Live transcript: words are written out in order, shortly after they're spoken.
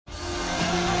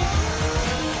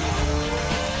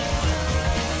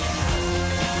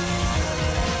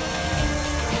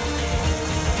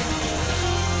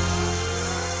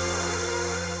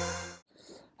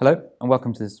Hello and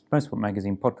welcome to this Motorsport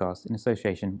Magazine podcast in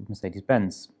association with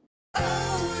Mercedes-Benz.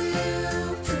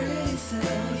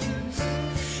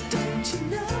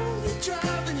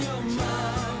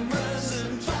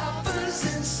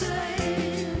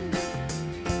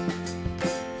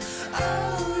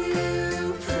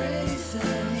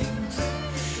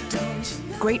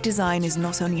 Great design is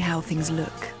not only how things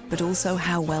look, but also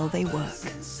how well they work.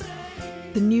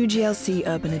 The new GLC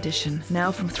Urban Edition,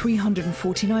 now from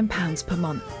 £349 per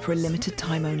month for a limited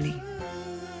time only.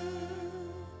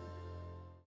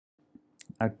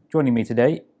 Joining me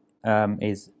today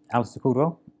is Alastair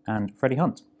Caldwell and Freddie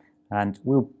Hunt. And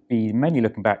we'll be mainly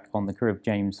looking back on the career of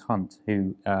James Hunt,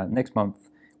 who next month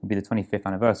will be the 25th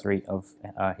anniversary of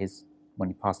when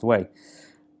he passed away.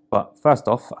 But first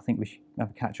off, I think we should have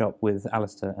a catch up with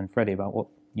Alastair and Freddie about what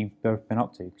you've both been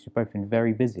up to, because you've both been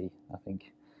very busy, I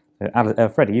think.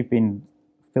 Freddie, you've been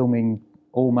filming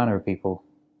all manner of people.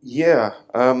 Yeah.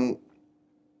 We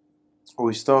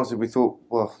thought,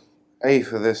 well,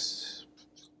 for this,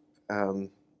 for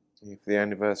the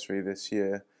anniversary this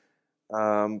year,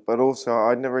 but also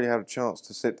I'd never really had a chance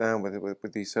to sit down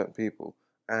with these certain people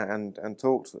and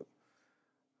talk to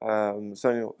them.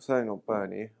 Certainly not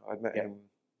Bernie. I'd met him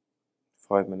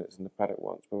 5 minutes in the paddock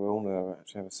once, but we all know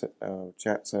actually have a sit down and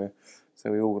chat. So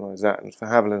we organised that, and for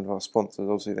Haviland, our sponsors,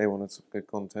 obviously they wanted some good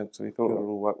content, so we thought it would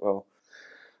all work well.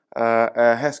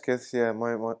 Hesketh,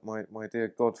 my dear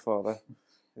godfather,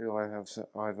 who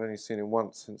I've only seen him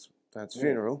once since Dad's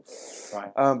funeral.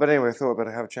 Right. But anyway, I thought I'd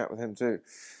better have a chat with him too.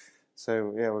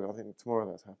 So I think tomorrow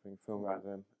that's happening, filming with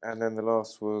them. And then the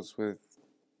last was with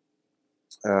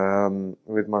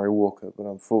Murray Walker, but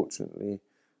unfortunately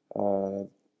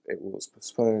it was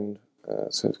postponed,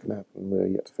 so it's going to happen. We're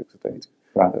yet to fix a date.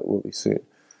 Right. That will be soon.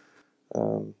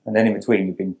 And then in between,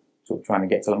 you've been sort of trying to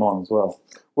get to Le Mans as well.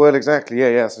 Well, exactly.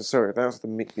 Yeah. So sorry, that's the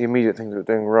immediate thing that we're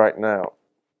doing right now.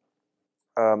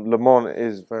 Le Mans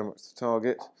is very much the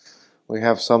target. We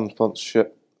have some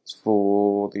sponsorships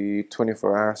for the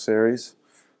 24-hour series,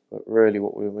 but really,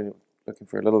 what we're looking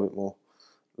for a little bit more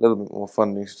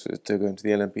funding to go into the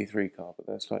LMP3 car, but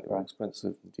they're slightly more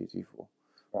expensive than GT4.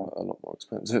 Right. A lot more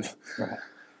expensive. Right.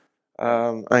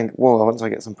 Once I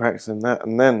get some practice in that,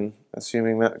 and then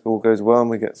assuming that all goes well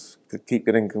and we keep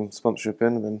getting sponsorship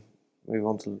in, and then move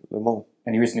on to Le Mans.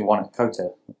 And you recently won at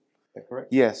COTA, is that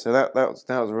correct? Yeah, so that was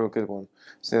a real good one.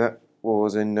 So that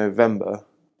was in November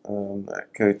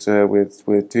at COTA with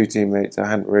two teammates I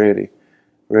hadn't really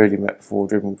met before,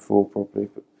 driven before properly,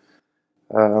 but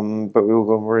we all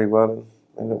gone really well and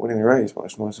ended up winning the race,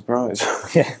 much to my surprise.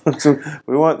 Yeah. So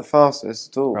we weren't the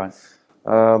fastest at all. Right.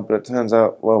 But it turns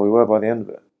out, we were by the end of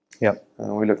it. Yep.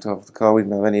 We looked after the car. We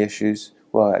didn't have any issues.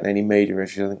 Any major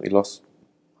issues. I think we lost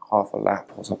half a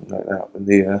lap or something like that. And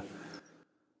I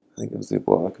think it was a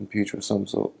computer of some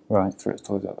sort. Right. Threw its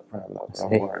toys out the pram. That was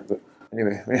what I'm worried. But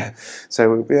anyway, yeah.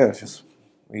 So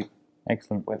we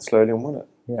excellent. Went slowly and won it.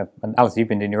 Yeah. And Alice, you've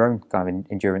been doing your own kind of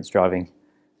endurance driving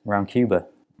around Cuba.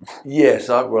 Yes.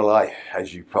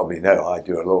 As you probably know, I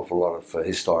do an awful lot of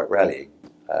historic rallying.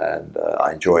 And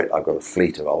I enjoy it. I've got a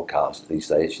fleet of old cars these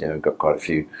days. I've got quite a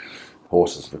few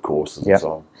horses for courses and so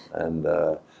on. And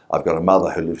I've got a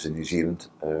mother who lives in New Zealand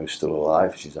who's still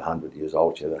alive. She's 100 years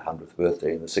old. She had her 100th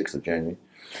birthday on the 6th of January.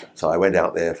 So I went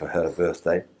out there for her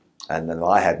birthday. And then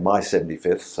I had my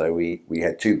 75th. So we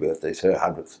had two birthdays, her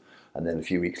 100th. And then a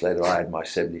few weeks later, I had my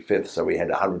 75th. So we had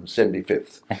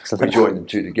 175th. Excellent. We joined them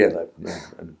two together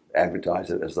and advertised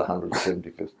it as the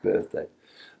 175th birthday.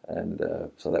 And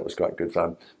so that was quite good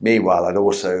fun. Meanwhile, I'd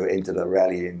also entered a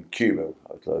rally in Cuba,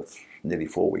 a nearly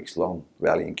 4 weeks long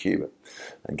rally in Cuba.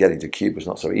 And getting to Cuba is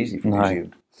not so easy for New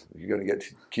Zealand. If you're going to get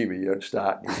to Cuba, you don't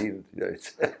start New Zealand.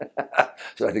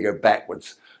 So I had to go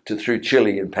backwards through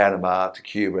Chile and Panama to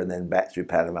Cuba, and then back through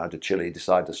Panama to Chile.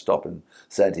 Decided to stop in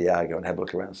Santiago and have a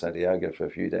look around Santiago for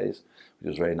a few days, which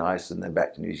was very nice, and then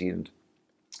back to New Zealand.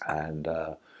 And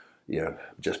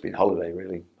just been holiday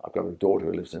really. I've got a daughter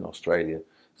who lives in Australia.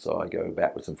 So I go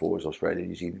backwards and forwards, Australia,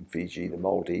 New Zealand, Fiji, the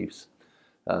Maldives,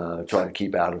 trying to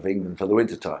keep out of England for the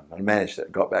winter time. I managed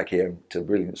it, got back here to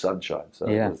brilliant sunshine. So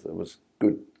it was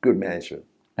good management.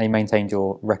 And you maintained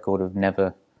your record of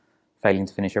never failing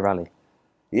to finish a rally.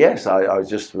 Yes, I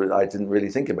didn't really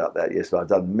think about that. Yes, but I've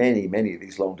done many of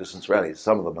these long distance rallies.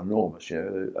 Some of them enormous,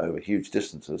 over huge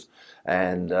distances.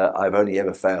 And I've only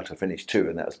ever failed to finish two,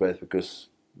 and that was both because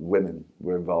women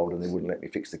were involved and they wouldn't let me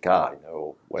fix the car,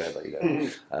 or whatever,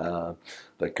 but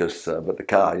the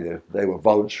car, they were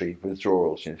voluntary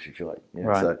withdrawals, if you like.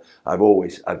 Right. So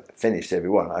I've finished every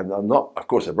one. I'm not, of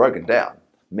course, I've broken down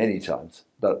many times,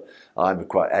 but I'm a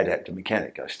quite adept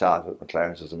mechanic. I started at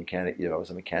McLaren as a mechanic. I was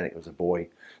a mechanic as a boy,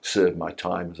 serve my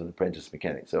time as an apprentice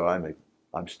mechanic. So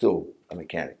I'm still a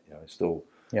mechanic. You know, I still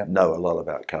Yeah. know a lot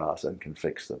about cars and can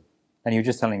fix them. And you were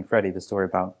just telling Freddie the story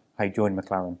about how you joined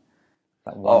McLaren.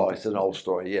 It's an old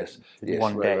story. Yes, yes.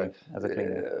 One day as a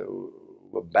cleaner.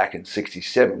 Back in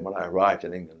 '67, when I arrived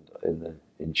in England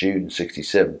in June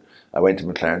 '67, I went to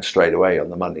McLaren straight away on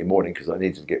the Monday morning because I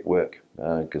needed to get work.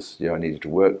 Because I needed to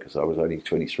work because I was only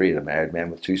 23 and a married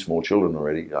man with 2 small children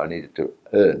already. I needed to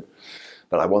earn,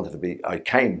 but I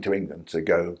came to England to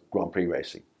go Grand Prix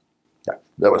racing.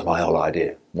 That was my whole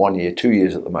idea. 1 year, 2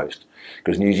 years at the most,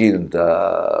 because New Zealand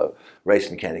race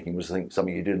mechanicking was, I think,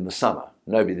 something you did in the summer.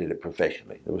 Nobody did it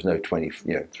professionally. There was no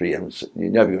 3 hours.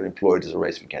 Nobody got employed as a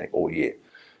race mechanic all year.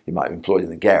 You might be employed in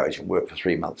the garage and work for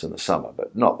 3 months in the summer,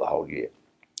 but not the whole year.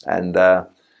 And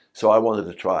so I wanted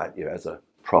to try it, as a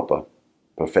proper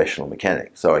professional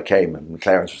mechanic. So I came, and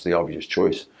McLaren's was the obvious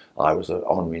choice. I was an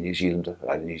honorary New Zealander.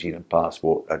 I had a New Zealand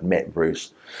passport. I'd met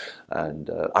Bruce, and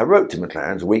I wrote to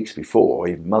McLaren's weeks before,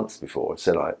 even months before, and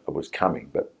said I was coming,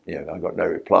 but I got no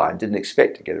reply and didn't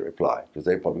expect to get a reply because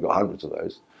they probably got hundreds of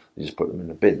those. They just put them in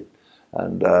the bin.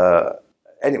 And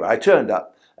anyway, I turned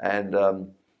up and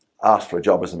asked for a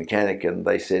job as a mechanic, and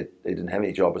they said they didn't have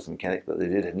any job as a mechanic, but they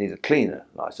did need a cleaner.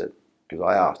 And I said, because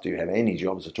I asked, do you have any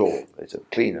jobs at all? They said,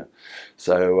 cleaner.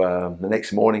 So the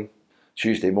next morning,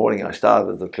 Tuesday morning, I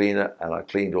started as a cleaner, and I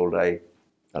cleaned all day.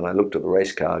 And I looked at the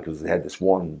race car because they had this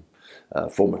one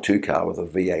Formula 2 car with a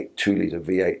V8, 2-litre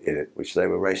V8 in it, which they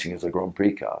were racing as a Grand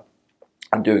Prix car.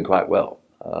 I'm doing quite well,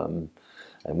 and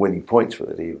winning points with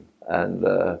it even. And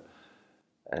at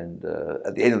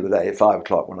the end of the day, at 5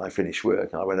 o'clock when I finished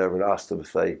work, I went over and asked them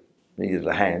if they needed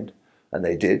a hand, and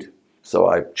they did. So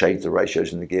I changed the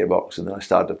ratios in the gearbox, and then I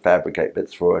started to fabricate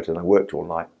bits for it, and I worked all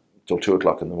night till 2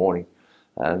 o'clock in the morning.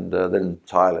 And then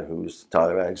Tyler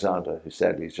Alexander, who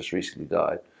sadly has just recently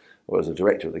died, was a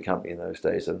director of the company in those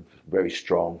days and a very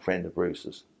strong friend of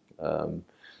Bruce's,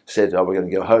 said, we're going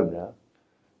to go home now.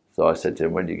 So I said to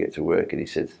him, when do you get to work? And he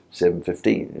said,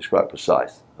 7:15. It was quite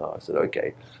precise. So I said,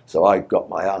 okay. So I got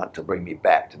my aunt to bring me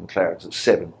back to McLaren's at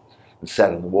 7 and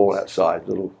sat on the wall outside,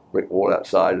 little brick wall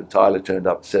outside, and Tyler turned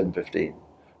up at 7:15,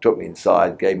 took me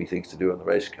inside, gave me things to do on the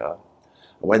race car.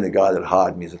 And when the guy that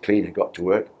hired me as a cleaner got to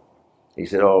work, he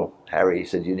said, Harry, he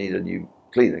said, you need a new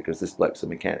cleaner because this bloke's a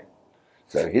mechanic.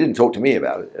 So he didn't talk to me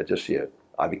about it.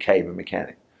 I became a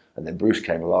mechanic. And then Bruce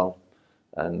came along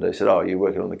and they said, you're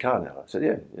working on the car now? I said,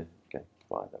 yeah, okay,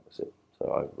 fine, that was it.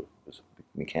 So I was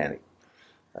a mechanic.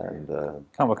 And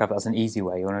can't work out if that's an easy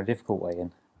way or a difficult way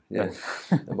in. Yeah.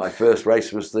 And my first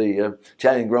race was the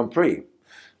Italian Grand Prix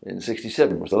in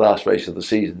 '67. It was the last race of the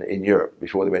season in Europe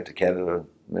before they went to Canada and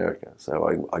America. So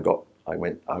I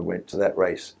went to that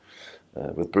race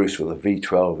with Bruce with a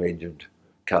V12 engined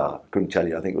car. I couldn't tell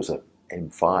you. I think it was a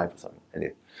M5 or something, and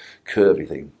a curvy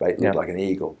thing. It looked like an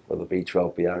eagle with a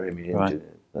V12 BRM engine. Right.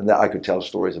 And that I could tell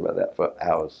stories about that for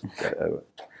hours.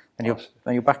 And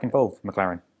you're back involved with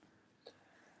McLaren.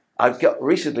 I've got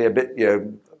recently a bit,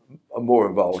 more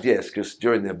involved, yes, because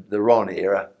during the Ron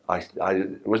era,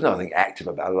 there was nothing active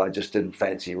about it. I just didn't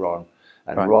fancy Ron.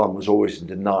 And right. Ron was always in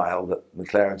denial that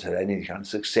McLaren's had any kind of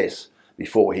success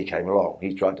before he came along.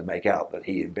 He tried to make out that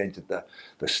he invented the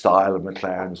style of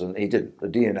McLaren's, and he didn't. The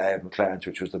DNA of McLaren's,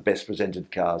 which was the best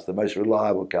presented cars, the most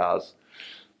reliable cars,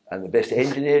 and the best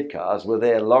engineered cars, were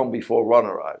there long before Ron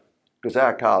arrived. Because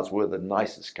our cars were the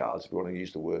nicest cars, if you want to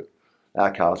use the word.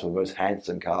 Our cars were the most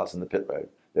handsome cars in the pit road.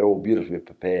 They're all beautifully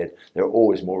prepared. They're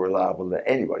always more reliable than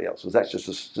anybody else's. That's just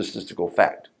a statistical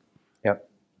fact. Yep.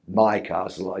 My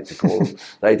cars, I like to call them,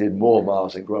 they did more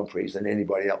miles in Grand Prix than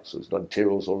anybody else's, like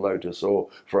Tyrrells or Lotus or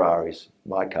Ferraris.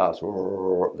 My cars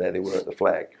were, there they were at the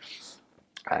flag.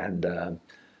 And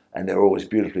they're always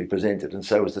beautifully presented, and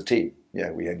so was the team.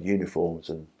 We had uniforms,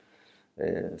 and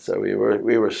so we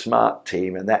were a smart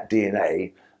team, and that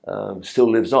DNA still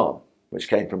lives on, which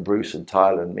came from Bruce and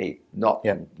Tyler and me, not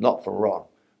from Ron.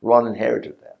 Ron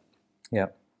inherited that. Yeah.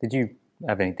 Did you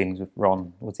have any things with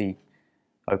Ron? Was he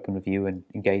open with you and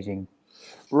engaging?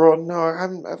 Ron, no, I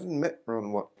haven't met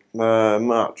Ron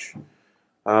much.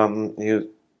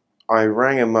 I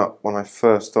rang him up when I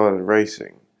first started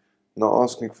racing, not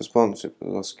asking for sponsorship,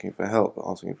 but asking for help,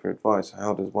 asking for advice.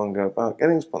 How does one go about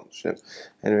getting sponsorship?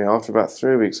 Anyway, after about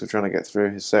 3 weeks of trying to get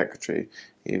through his secretary,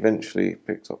 he eventually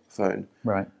picked up the phone.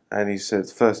 Right. And he said,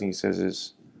 the first thing he says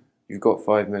is, "You've got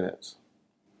 5 minutes."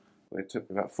 Well, it took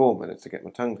me about 4 minutes to get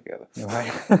my tongue together.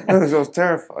 Right. I was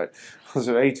terrified. I was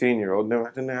an 18-year-old. I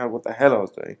didn't know what the hell I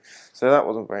was doing. So that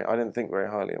wasn't great. I didn't think very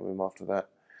highly of him after that.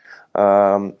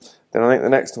 Then I think the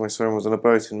next time I saw him was on a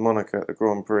boat in Monaco at the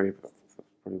Grand Prix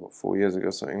probably what, 4 years ago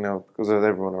or something now, because of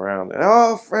everyone around.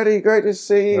 Oh, Freddie, great to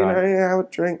see you. Right. You know, yeah, have a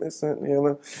drink, this, that, and the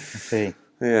other. I see.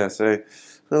 Yeah, so a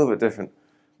little bit different.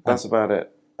 That's about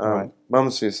it. Right.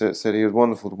 Mum said he was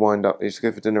wonderful to wind up. He used to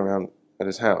go for dinner around at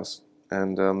his house,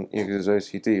 and you know, his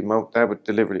OCD. Dad would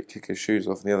deliberately kick his shoes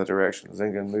off in the other direction, and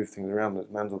then go and move things around the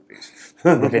mantelpiece.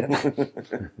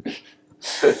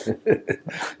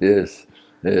 Yes,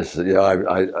 yes. Yeah,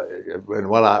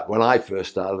 when I first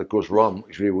started, of course, Ron,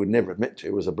 which we would never admit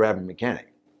to, was a Brabham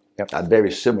mechanic. Yep. And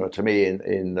very similar to me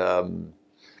in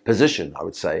position, I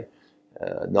would say.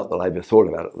 Not that I ever thought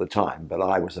about it at the time, but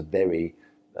I was a very,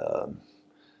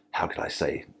 how could I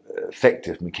say,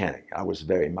 effective mechanic. I was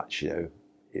very much, and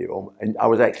I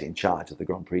was actually in charge of the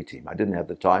Grand Prix team. I didn't have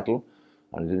the title,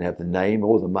 and I didn't have the name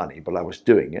or the money, but I was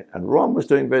doing it. And Ron was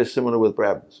doing very similar with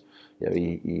Brabhams. You know,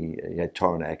 he had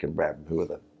Tornac and Brabham, who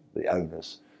were the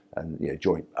owners and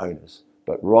joint owners.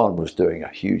 But Ron was doing a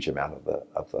huge amount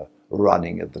of the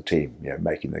running of the team,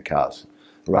 making the cars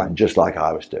run just like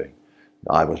I was doing.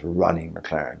 I was running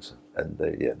McLarens, and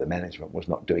the management was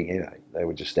not doing anything. They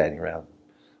were just standing around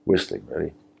whistling,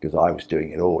 really, because I was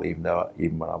doing it all, even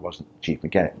when I wasn't chief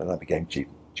mechanic. When I became chief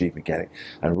mechanic,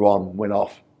 and Ron went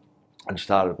off and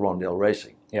started Rondell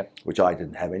Racing, which I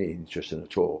didn't have any interest in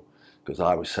at all, because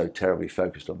I was so terribly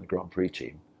focused on the Grand Prix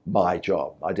team, my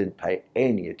job. I didn't pay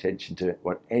any attention to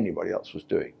what anybody else was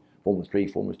doing. Formula 3,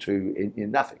 Formula 2,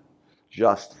 in nothing.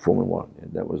 Just Formula 1.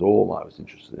 And that was all I was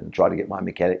interested in. Try to get my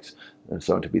mechanics and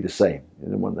so on to be the same. I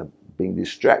didn't want them being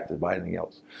distracted by anything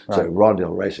else. Right. So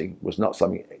Rondell Racing was not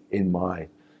something in my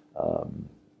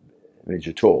image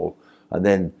at all. And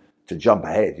then to jump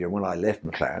ahead, when I left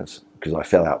McLaren's, because I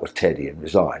fell out with Teddy and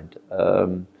resigned,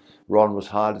 Ron was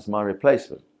hired as my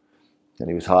replacement. And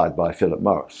he was hired by Philip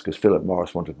Morris, because Philip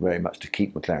Morris wanted very much to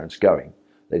keep McLaren's going.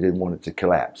 They didn't want it to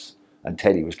collapse. And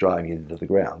Teddy was driving it into the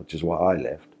ground, which is why I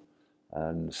left.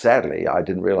 And sadly, I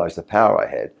didn't realise the power I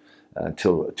had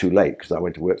until too late, because I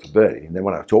went to work for Bernie. And then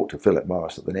when I talked to Philip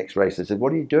Morris at the next race, they said,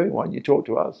 "What are you doing? Why don't you talk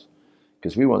to us?"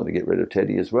 Because we wanted to get rid of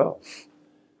Teddy as well.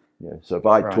 So if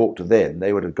I'd talked to them,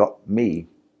 they would have got me,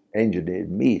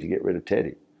 engineered me to get rid of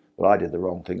Teddy. But I did the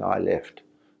wrong thing. I left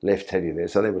Teddy there.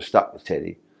 So they were stuck with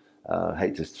Teddy.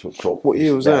 Hate to talk. What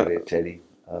year was that? Teddy,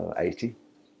 80,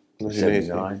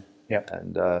 79. Yep.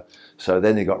 And so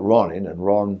then they got Ron in, and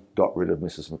Ron got rid of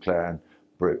Mrs. McLaren,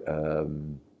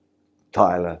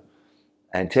 Tyler,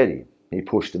 and Teddy. He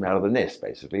pushed them out of the nest,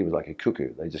 basically. He was like a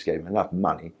cuckoo. They just gave him enough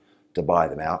money to buy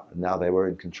them out, and now they were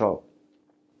in control.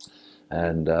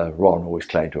 And Ron always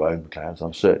claimed to own McLaren, so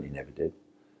I'm certain he never did.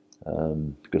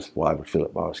 Because why would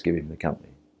Philip Morris give him the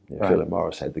company? Philip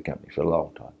Morris had the company for a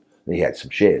long time. He had some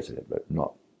shares in it, but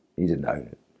he didn't own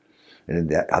it.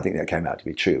 And I think that came out to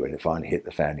be true. When it finally hit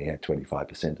the fan, he had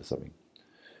 25% or something.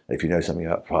 If you know something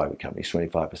about private companies,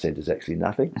 25% is actually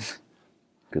nothing.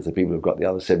 Because the people who've got the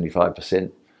other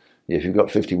 75%, if you've got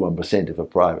 51% of a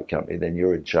private company, then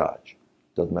you're in charge.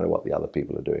 Doesn't matter what the other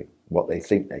people are doing, what they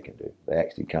think they can do. They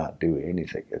actually can't do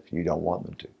anything if you don't want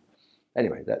them to.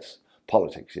 Anyway, that's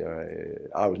politics.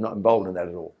 I was not involved in that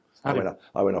at all. I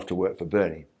went off to work for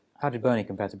Bernie. How did Bernie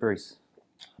compare to Bruce?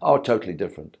 Oh, totally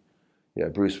different.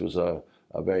 Bruce was a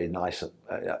very nice,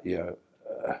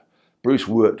 Bruce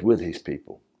worked with his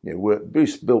people.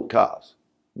 Bruce built cars.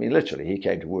 I mean, literally, he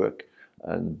came to work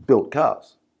and built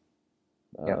cars.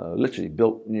 Literally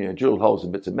built, drilled holes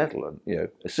in bits of metal and,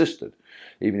 assisted.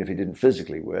 Even if he didn't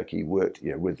physically work, he worked,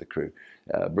 with the crew.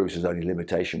 Bruce's only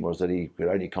limitation was that he could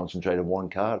only concentrate on one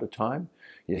car at a time.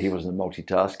 He wasn't a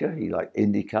multitasker. He liked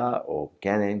IndyCar or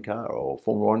Can-Am car or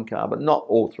Formula 1 car, but not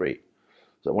all three.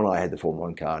 So when I had the Formula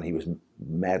 1 car and he was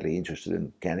madly interested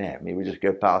in Can-Am, he would just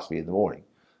go past me in the morning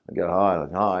and go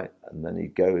hi, and then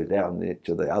he'd go down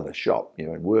to the other shop,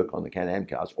 and work on the Can-Am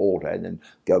cars all day, and then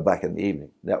go back in the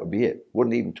evening. That would be it.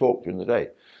 Wouldn't even talk during the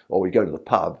day. Or we'd go to the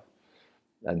pub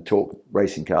and talk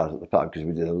racing cars at the pub, because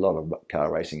we did a lot of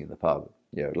car racing in the pub,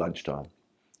 at lunchtime.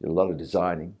 Did a lot of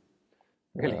designing.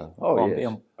 Really?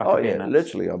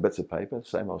 Literally on bits of paper,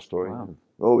 same old story. Wow.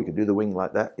 Oh, we could do the wing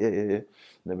like that, yeah. And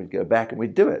then we'd go back and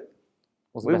we'd do it.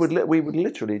 We would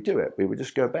literally do it. We would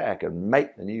just go back and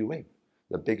make the new wing.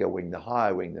 The bigger wing, the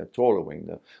higher wing, the taller wing,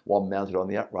 the one mounted on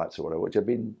the uprights or whatever, which had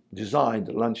been designed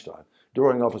at lunchtime.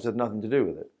 Drawing office had nothing to do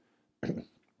with it.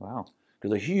 Wow.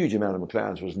 Because a huge amount of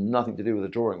McLaren's was nothing to do with the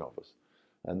drawing office.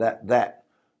 And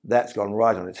that's gone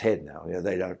right on its head now.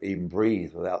 They don't even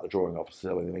breathe without the drawing office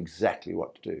telling them exactly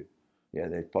what to do.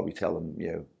 They probably tell them,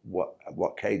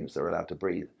 what cadence they're allowed to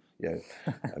breathe,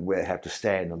 and where they have to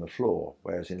stand on the floor.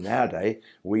 Whereas in our day,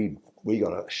 we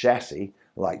got a chassis,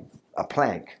 like a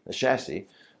plank, a chassis,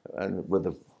 and with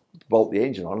the bolt the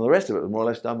engine on, and the rest of it was more or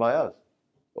less done by us.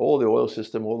 All the oil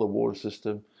system, all the water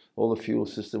system, all the fuel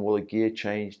system, all the gear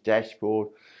change, dashboard,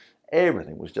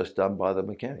 everything was just done by the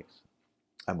mechanics.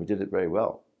 And we did it very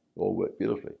well. It all worked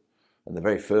beautifully. And the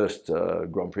very first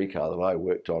Grand Prix car that I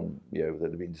worked on, that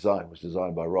had been designed, was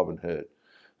designed by Robin Hurd.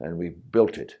 And we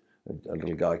built it. A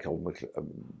little guy called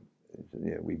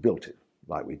we built it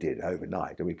like we did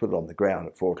overnight. And we put it on the ground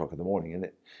at 4 o'clock in the morning. And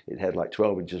it had like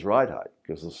 12 inches ride height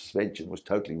because the suspension was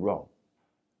totally wrong.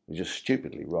 It was just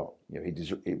stupidly wrong.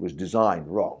 It was designed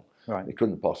wrong. Right. It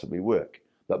couldn't possibly work.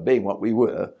 But being what we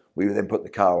would then put the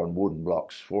car on wooden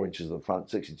blocks, 4 inches at the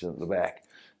front, 6 inches at the back,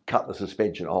 cut the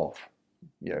suspension off,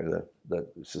 the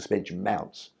suspension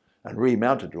mounts, and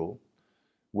remounted it all,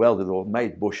 welded it all,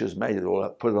 made bushes, made it all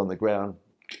up, put it on the ground,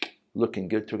 looking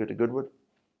good, took it to Goodwood,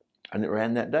 and it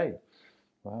ran that day.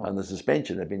 Wow. And the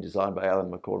suspension had been designed by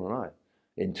Alan McCall and I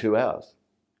in 2 hours.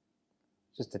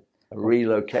 Just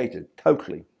relocated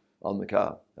totally on the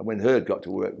car. And when Hurd got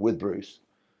to work with Bruce,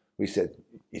 he said,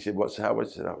 how was it? I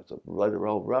said, it's a load of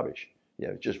old rubbish.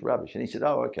 It's just rubbish. And he said,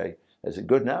 oh, okay. I said,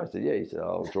 good now? I said, yeah. He said,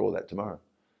 I'll draw that tomorrow.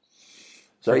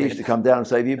 So he used to come down and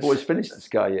say, have you boys finished this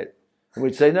car yet? And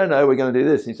we'd say, no, we're going to do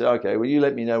this. And he'd say, okay, well, you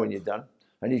let me know when you're done.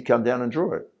 And he'd come down and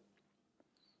draw it.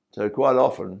 So quite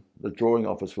often, the drawing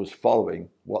office was following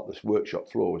what this workshop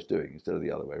floor was doing instead of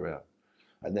the other way around.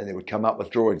 And then they would come up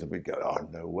with drawings and we'd go, oh,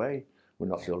 no way. We're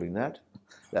not building that.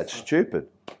 That's stupid.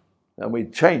 And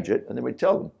we'd change it and then we'd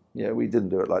tell them, we didn't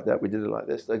do it like that. We did it like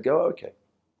this. They'd go, okay.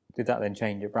 Did that then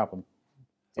change at Brabham?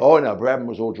 Oh, no, Brabham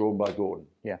was all drawn by Gordon.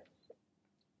 Yeah.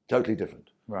 Totally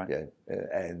different. Right. Yeah.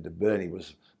 And Bernie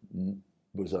was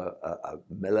a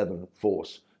malevolent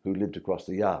force who lived across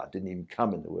the yard, didn't even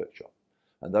come in the workshop.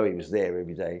 And though he was there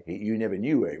every day, you never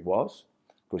knew where he was,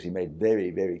 because he made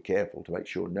very, very careful to make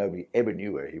sure nobody ever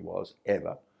knew where he was,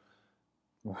 ever.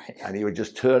 Right. And he would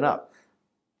just turn up.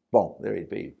 Bonk, there he'd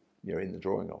be, in the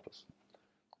drawing office.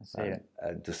 I see it.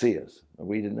 And to see us. And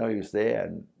we didn't know he was there,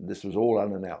 and this was all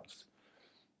unannounced.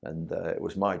 And it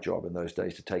was my job in those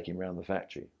days to take him around the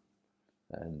factory.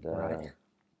 And, right.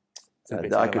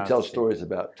 and I could tell stories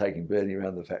about taking Bernie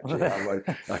around the factory.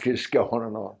 I could just go on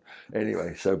and on.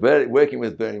 Anyway, so working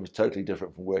with Bernie was totally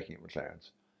different from working at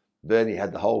McLaren's. Bernie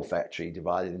had the whole factory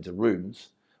divided into rooms,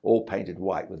 all painted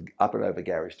white with up and over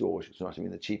garage doors, which must have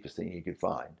been the cheapest thing he could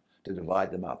find, to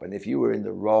divide them up. And if you were in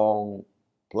the wrong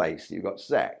place, you got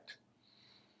sacked.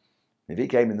 If he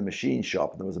came in the machine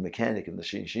shop and there was a mechanic in the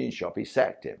machine shop, he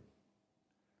sacked him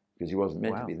because he wasn't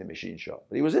meant to be in the machine shop.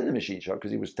 But he was in the machine shop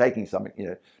because he was taking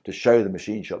something, to show the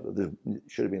machine shop that it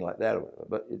should have been like that or whatever.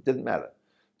 But it didn't matter.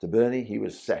 To Bernie, he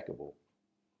was sackable.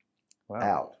 Wow.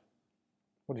 Out.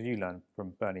 What did you learn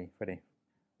from Bernie, Freddie,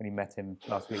 when you met him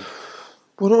last week?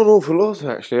 Well, not an awful lot,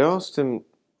 actually. I asked him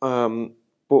what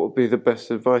would be the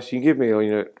best advice you give me,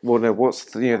 or, what's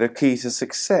the key to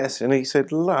success? And he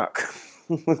said, luck.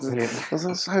 I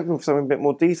was hoping for something a bit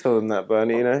more detail than that,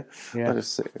 Bernie, Yeah. I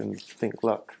just sit and think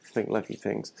lucky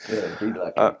things. Yeah, be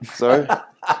lucky. Sorry?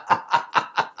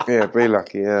 Yeah, be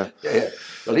lucky, yeah. Yeah.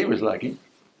 Well, he was lucky.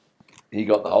 He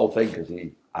got the whole thing because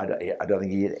I don't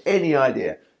think he had any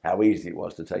idea how easy it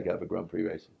was to take over Grand Prix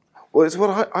racing. Well, it's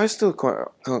what I still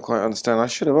can't quite understand. I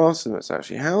should have asked him this,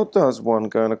 actually. How does one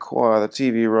go and acquire the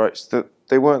TV rights that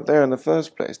they weren't there in the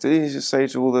first place? Did he just say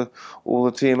to all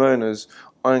the team owners,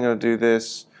 I'm going to do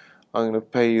this, I'm going to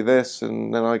pay you this,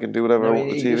 and then I can do whatever I want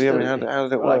with the TV? I mean, how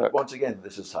did it work? Once again, I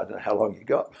don't know how long you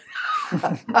got.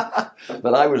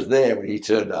 But I was there when he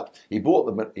turned up. He bought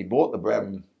the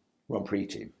Brabham Grand Prix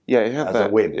team. Yeah, he had as that.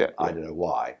 a whim. Yeah. I don't know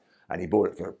why. And he bought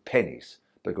it for pennies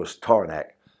because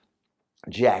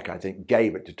Jack, I think,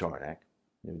 gave it to Tornac.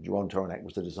 Ron Tornac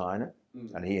was the designer,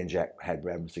 and he and Jack had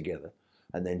Brabhams together.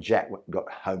 And then Jack got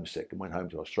homesick and went home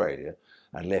to Australia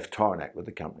and left Tornac with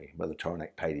the company. Whether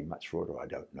Tornac paid him much for it or I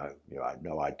don't know. I have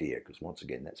no idea because, once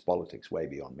again, that's politics way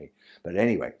beyond me. But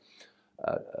anyway,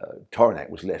 Tornac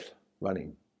was left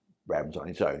running Brabhams on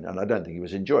his own, and I don't think he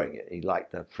was enjoying it. He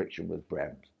liked the friction with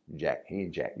Brabhams. He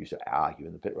and Jack used to argue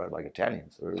in the pit road like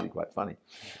Italians. They were really quite funny.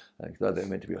 Though they're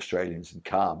meant to be Australians and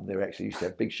calm, they actually used to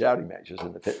have big shouting matches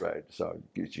in the pit road, so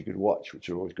you could watch, which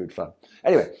were always good fun.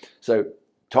 Anyway, so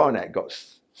Tornac got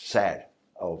sad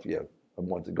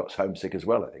and got homesick as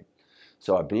well, I think.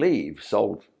 So I believe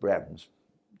sold Brabhams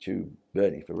to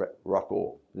Bernie for rock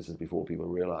all. This is before people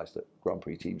realised that Grand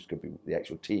Prix teams the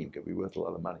actual team could be worth a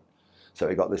lot of money. So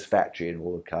he got this factory and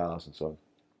all the cars and so on.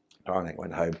 Tornac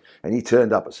went home and he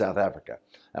turned up at South Africa,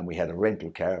 and we had a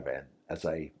rental caravan as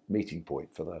a meeting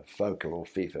point for the FOCA or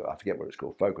FIFA, I forget what it's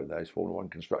called, FOCA, those Formula One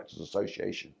Constructors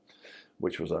Association,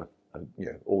 which was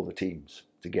all the teams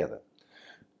together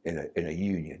in a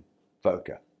union,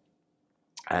 FOCA.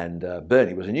 And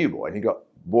Bernie was a new boy, and he got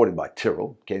bought him by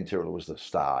Tyrrell. Ken Tyrrell was the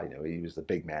star. You know, he was the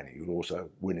big man. He was also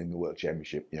winning the World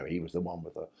Championship. You know, he was the one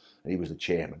with he was the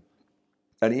chairman.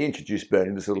 And he introduced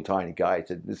Bernie, this little tiny guy. He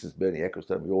said, "This is Bernie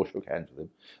Ecclestone." We all shook hands with him.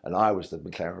 And I was the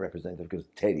McLaren representative because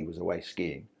Teddy was away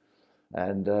skiing.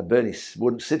 And Bernie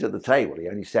wouldn't sit at the table. He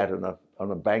only sat on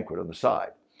a banquet on the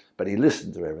side. But he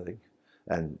listened to everything.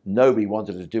 And nobody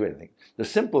wanted to do anything. The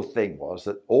simple thing was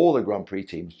that all the Grand Prix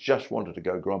teams just wanted to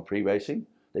go Grand Prix racing.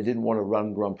 They didn't want to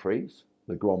run Grand Prix.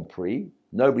 The Grand Prix.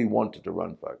 Nobody wanted to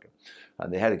run FOCA.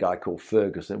 And they had a guy called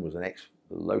Ferguson, was an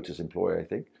ex-Lotus employee, I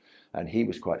think. And he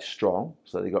was quite strong,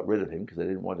 so they got rid of him because they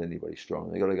didn't want anybody strong.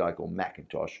 They got a guy called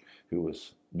McIntosh who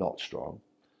was not strong.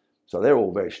 So they're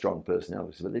all very strong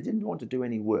personalities, but they didn't want to do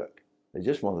any work. They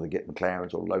just wanted to get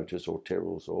McLarens or Lotus or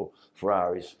Tyrrells or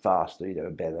Ferraris faster, you know,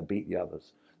 better, beat the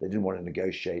others. They didn't want to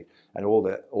negotiate, and all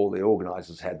the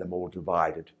organisers had them all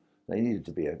divided. They needed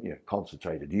to be a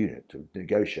concentrated unit to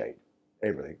negotiate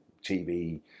everything: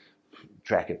 TV,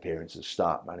 track appearances,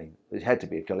 start money. It had to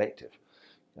be a collective,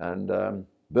 and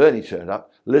Bernie turned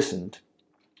up, listened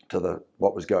to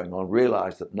what was going on,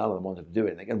 realised that none of them wanted to do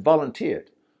anything, and volunteered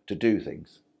to do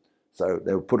things. So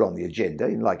they were put on the agenda.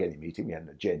 Like any meeting, we had an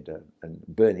agenda, and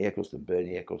Bernie Ecclestone,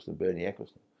 Bernie Ecclestone, Bernie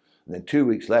Ecclestone. And then 2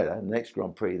 weeks later, the next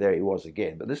Grand Prix, there he was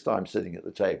again, but this time sitting at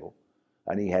the table,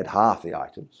 and he had half the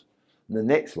items. And the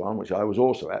next one, which I was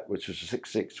also at, which was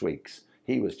 6 weeks,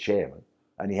 he was chairman,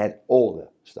 and he had all the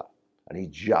stuff, and he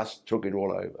just took it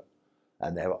all over.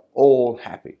 And they were all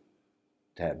happy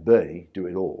to have Bernie do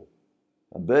it all.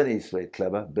 And Bernie's very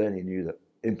clever. Bernie knew that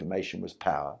information was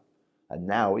power, and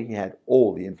now he had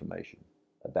all the information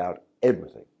about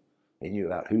everything. He knew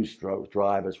about whose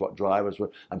drivers, what drivers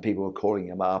were, and people were calling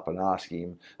him up and asking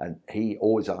him, and he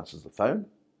always answers the phone.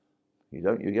 You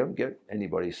don't get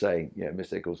anybody saying,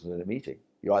 Mr. Eccleston's in a meeting.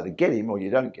 You either get him or you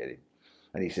don't get him.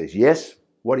 And he says, "Yes,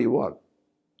 what do you want?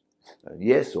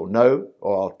 Yes or no,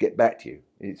 or I'll get back to you."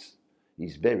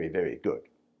 He's very, very good.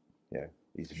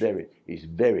 He's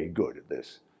very good at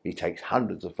this. He takes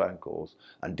hundreds of phone calls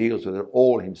and deals with it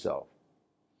all himself.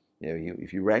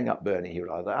 If you rang up Bernie, he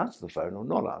would either answer the phone or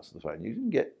not answer the phone. You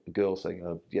didn't get a girl saying,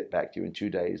 "I'll get back to you in 2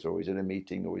 days," or "he's in a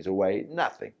meeting," or "he's away."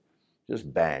 Nothing.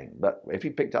 Just bang. But if he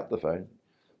picked up the phone,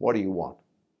 "What do you want?"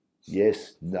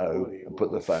 "Yes, no," and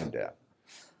put the phone down.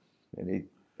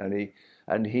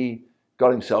 And he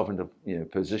got himself into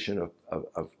position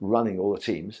of running all the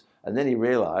teams. And then he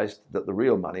realised that the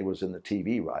real money was in the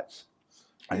TV rights,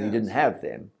 and he didn't have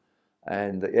them,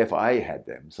 and the FIA had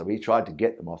them. So he tried to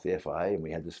get them off the FIA, and we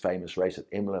had this famous race at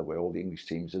Imola where all the English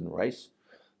teams didn't race.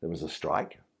 There was a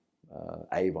strike.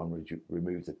 Avon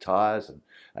removed the tyres,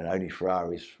 and only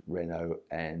Ferraris, Renault,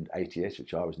 and ATS,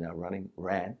 which I was now running,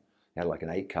 ran. They had like an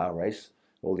 8-car race.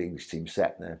 All the English teams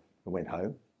sat there and went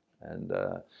home, and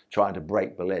trying to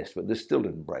break Ballest, but this still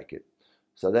didn't break it.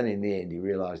 So then in the end, he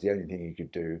realised the only thing he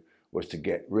could do was to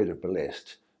get rid of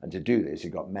Ballest. And to do this, he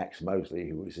got Max Mosley,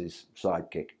 who was his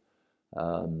sidekick,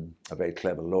 a very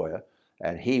clever lawyer.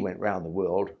 And he went round the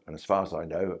world, and as far as I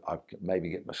know, I maybe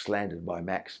get slandered by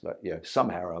Max, but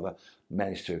somehow or other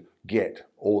managed to get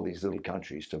all these little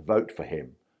countries to vote for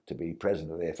him to be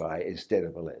president of the FIA instead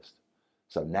of Ballest.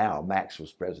 So now Max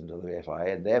was president of the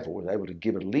FIA, and therefore was able to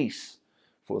give a lease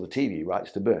for the TV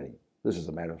rights to Bernie. This is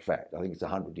a matter of fact. I think it's a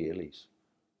 100-year lease.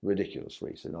 Ridiculous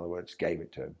lease. In other words, gave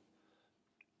it to him.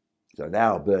 So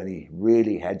now Bernie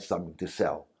really had something to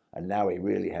sell, and now he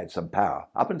really had some power.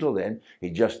 Up until then,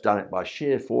 he'd just done it by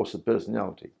sheer force of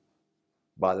personality,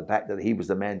 by the fact that he was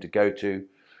the man to go to,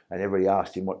 and everybody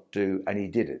asked him what to do, and he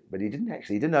did it. But he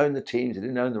didn't own the teams, he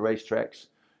didn't own the racetracks,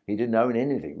 he didn't own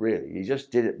anything really. He just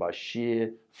did it by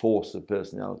sheer force of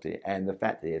personality, and the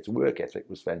fact that his work ethic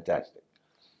was fantastic.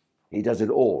 He does it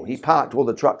all. He parked all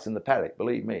the trucks in the paddock,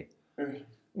 believe me.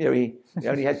 He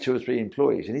only had 2 or 3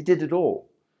 employees, and he did it all.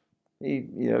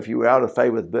 If you were out of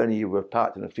favour with Bernie, you were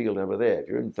parked in a field over there. If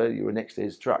you were in favour, you were next to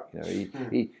his truck.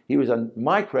 He was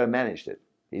micromanaged it.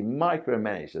 He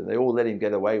micromanaged it. They all let him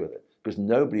get away with it because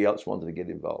nobody else wanted to get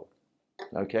involved.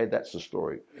 Okay, that's the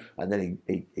story. And then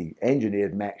he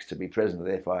engineered Max to be president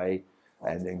of the FIA,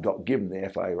 and then got given the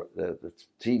FIA the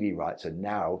TV rights, and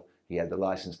now he had the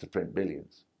license to print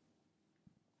billions.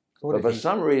 But for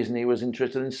some reason, he was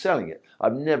interested in selling it.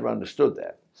 I've never understood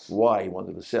that, why he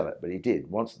wanted to sell it, but he did.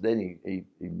 Then he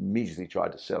immediately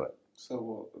tried to sell it. So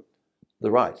what?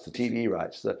 The rights, the TV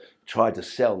rights, tried to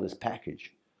sell this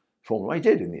package. Well, he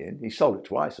did in the end. He sold it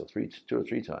twice or 2 or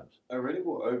 3 times. Oh, really?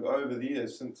 What, over the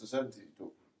years, since the 70s?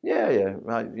 Yeah.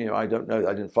 I don't know.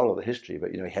 I didn't follow the history,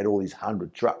 but he had all these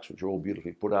 100 trucks, which were all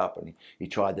beautifully put up, and he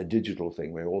tried the digital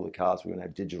thing where all the cars were going to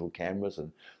have digital cameras,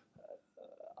 and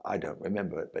I don't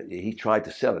remember it, but he tried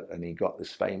to sell it, and he got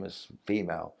this famous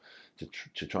female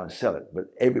to try and sell it.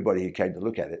 But everybody who came to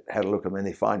look at it had a look, and when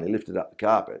they finally lifted up the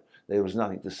carpet, there was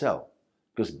nothing to sell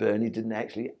because Bernie didn't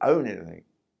actually own anything.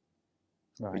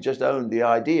 Right. He just owned the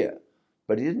idea,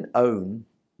 but he didn't own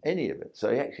any of it.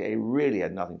 So he really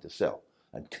had nothing to sell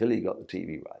until he got the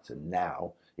TV rights, and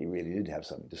now he really did have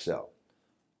something to sell.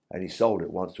 And he sold it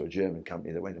once to a German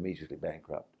company that went immediately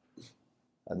bankrupt,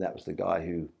 and that was the guy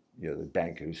who, the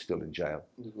banker who's still in jail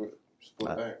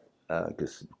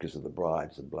because of the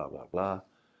bribes and blah blah blah.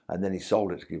 And then he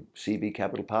sold it to CB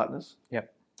Capital Partners.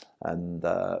 Yep. And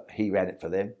he ran it for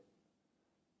them.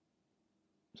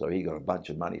 So he got a bunch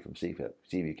of money from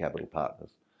CB Capital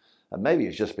Partners. And maybe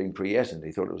it's just been pre-escent.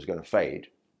 He thought it was going to fade.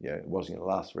 It wasn't going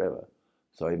to last forever.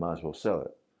 So he might as well sell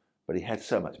it. But he had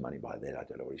so much money by then, I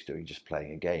don't know what he's doing, just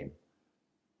playing a game.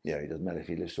 It doesn't matter if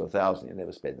he lives to 1,000, he'll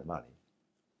never spend the money.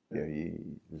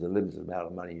 There's a limited amount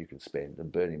of money you can spend,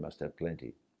 and Bernie must have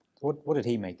plenty. What did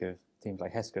he make of teams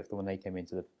like Hesketh when they came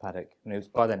into the paddock?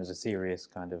 By then it was a serious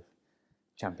kind of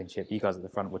championship. You guys at the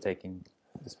front were taking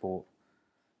the sport.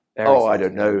 I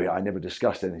don't know. I never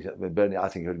discussed anything with Bernie. I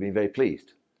think he would have been very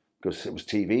pleased because it was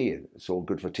TV, and it's all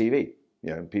good for TV.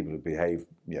 People who behave,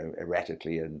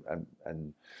 erratically and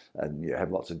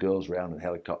have lots of girls around and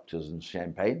helicopters and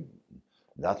champagne.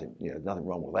 Nothing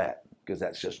wrong with that because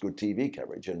that's just good TV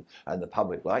coverage, and the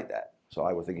public like that. So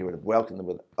I would think he would have welcomed them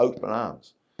with open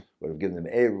arms, would have given them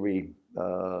every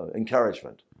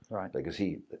encouragement. Right. Because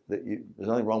there's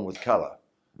nothing wrong with colour.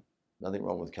 Nothing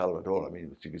wrong with colour at all. I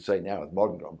mean, you could say now with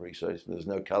modern Grand Prix, so there's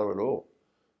no colour at all.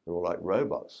 They're all like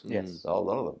robots. Yes. A whole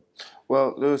lot of them.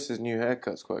 Well, Lewis's new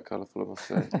haircut's quite colourful, I must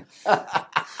say.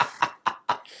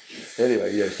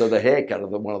 Anyway, so the haircut of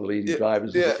one of the leading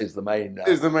drivers is the main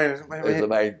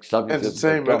subject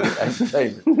of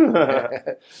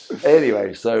entertainment.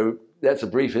 Anyway, so that's a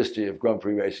brief history of Grand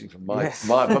Prix racing from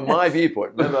my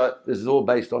viewpoint. Remember, this is all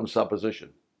based on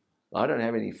supposition. I don't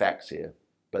have any facts here,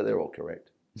 but they're all correct.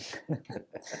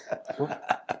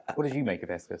 What did you make of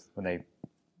Hesketh when they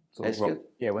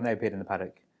when they appeared in the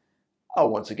paddock? Oh,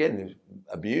 once again, they were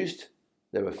abused.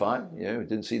 They were fine. We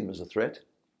didn't see them as a threat.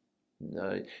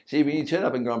 No. See, when you turn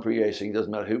up in Grand Prix racing, it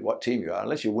doesn't matter what team you are.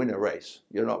 Unless you win a race,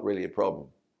 you're not really a problem.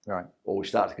 Right. Or we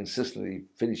start to consistently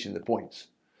finish in the points.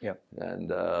 Yep. And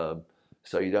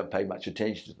so you don't pay much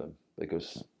attention to them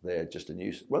because they're just a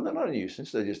nuisance. Well, they're not a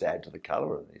nuisance. They just add to the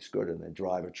colour, and it's good, and they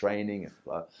driver training. And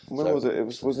when was it?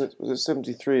 Was it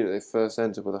 73 that they first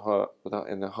entered in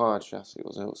the hard chassis?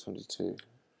 Was it 72?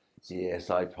 Yes,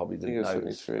 I probably didn't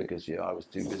notice because I was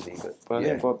too busy. But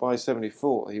I think by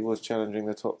 74 he was challenging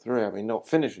the top three. I mean, not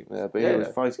finishing there, but he was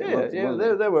fighting.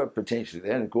 They were potentially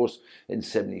there. And of course, in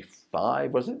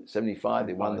 75 was it? 75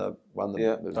 they won the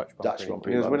Dutch Grand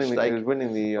Prix by mistake. He was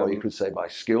winning the. Or you could say by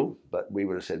skill, but we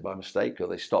would have said by mistake because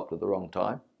they stopped at the wrong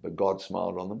time. But God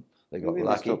smiled on them. They got lucky.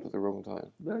 They stopped at the wrong time.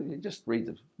 Well, you just read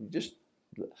them.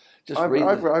 I've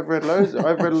read loads.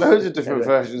 I've read loads of different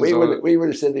versions. We would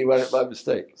have said he won it by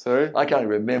mistake. Sorry, I can't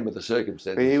remember the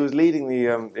circumstances. But he was leading the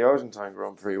Argentine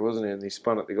Grand Prix, wasn't he? And he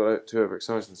got too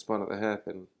overexcited and spun at the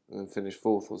hairpin, and then finished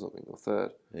fourth or something, or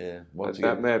third. Yeah,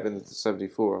 that may have been the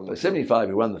 74. So 75,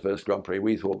 he won the first Grand Prix.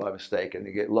 We thought by mistake, and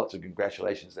you get lots of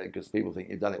congratulations then because people think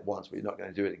you've done it once, but you're not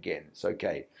going to do it again. It's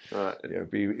okay. Right.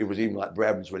 It was even like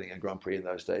Brad was winning a Grand Prix in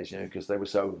those days, because they were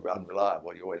so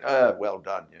unreliable. You went, well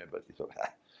done, but you thought,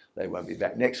 they won't be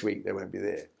back next week. They won't be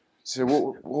there. So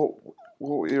what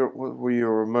were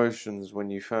your emotions when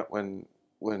you found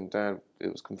when Dad,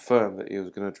 it was confirmed that he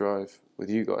was going to drive with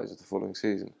you guys the following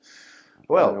season?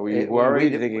 Well, were you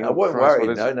worried? I wasn't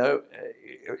worried. No,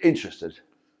 interested,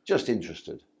 just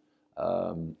interested.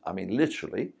 I mean,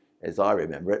 literally, as I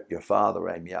remember it, your father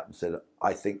rang me up and said,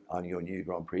 "I think I'm your new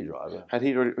Grand Prix driver." Had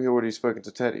he already spoken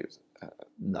to Teddy?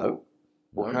 No.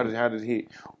 Well, how did he?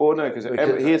 Oh no, because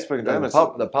he had spoken to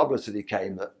Emerson. The publicity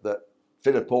came that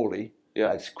Fittipaldi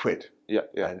had quit.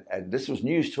 Yeah. And this was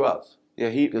news to us. Yeah,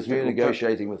 because we were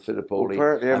negotiating with Fittipaldi,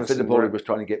 and Fittipaldi was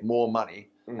trying to get more money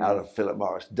out of Philip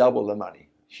Morris, double the money,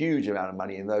 huge amount of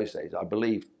money in those days. I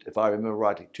believe, if I remember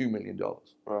rightly, $2 million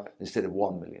instead of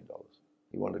 $1 million.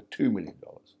 He wanted $2 million.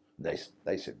 They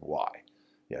said, why?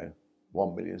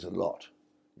 $1 million is a lot.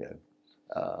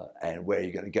 And where are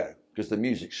you going to go? Because the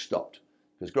music stopped.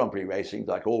 Because Grand Prix racing,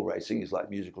 like all racing, is like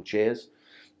musical chairs.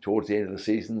 Towards the end of the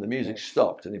season, the music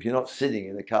stopped, and if you're not sitting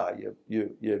in the car,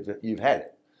 you've had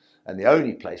it. And the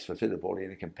only place for Fittipaldi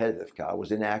in a competitive car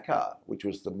was in our car, which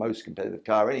was the most competitive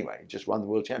car anyway. He just won the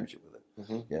World Championship with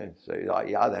it. So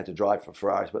he either had to drive for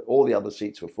Ferraris, but all the other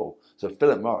seats were full. So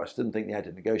Philip Morris didn't think they had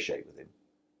to negotiate with him.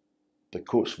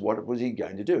 Because what was he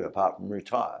going to do apart from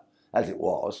retire? As it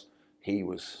was, he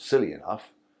was silly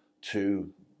enough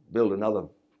to build another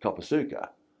Kopasuka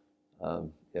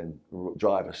and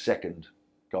drive a second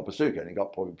Kopasuka, and he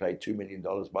got probably paid $2 million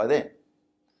by then,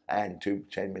 and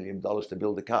 $10 million to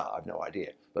build the car. I've no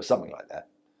idea, but something like that.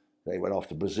 They went off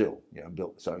to Brazil, and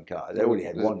built his own car. They already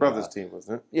had one brother's car. team,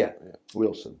 wasn't it? Yeah,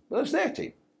 Wilson. But it was their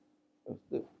team.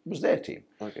 It was their team.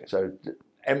 Okay. So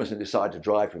Emerson decided to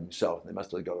drive for himself, and they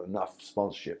must have got enough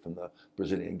sponsorship from the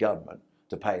Brazilian government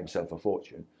to pay himself a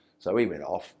fortune. So he went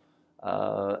off,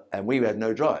 and we had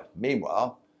no drive.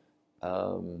 Meanwhile,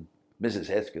 Mrs.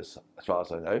 Hesketh, as far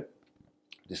as I know,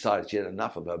 decided she had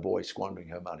enough of her boy squandering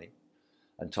her money,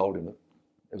 and told him that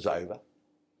it was over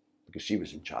because she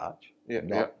was in charge.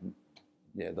 The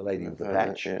lady with the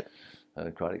patch,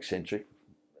 quite eccentric,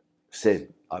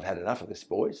 said, "I've had enough of this,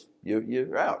 boys.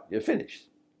 You're out. You're finished.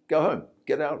 Go home.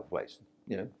 Get out of the place.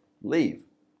 Leave.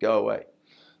 Go away."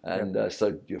 And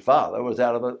so your father was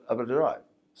out of a drive.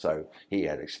 So he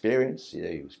had experience.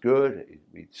 He was good.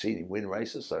 We'd seen him win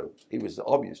races, so he was the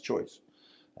obvious choice.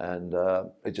 And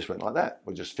it just went like that.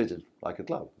 We just fitted like a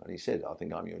glove. And he said, "I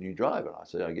think I'm your new driver." And I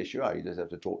said, "I guess you are. You just have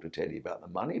to talk to Teddy about the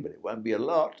money, but it won't be a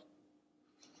lot."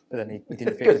 But then he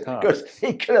didn't fit the car. Because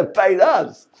he could have paid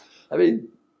us. I mean,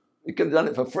 he could have done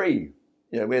it for free.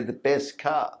 We had the best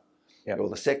car, or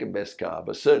the second best car,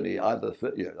 but certainly either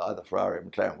Ferrari or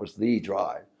McLaren was the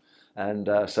drive. And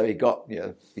so he got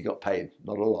paid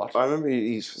not a lot. I remember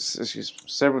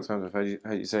several times I've heard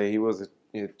you say he was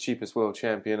the cheapest world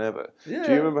champion ever. Yeah.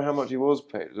 Do you remember how much he was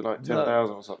paid? Was it like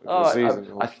 10,000 or something for the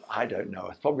season? I don't know.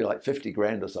 It's probably like 50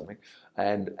 grand or something,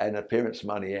 and appearance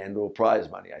money or prize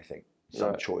money, I think.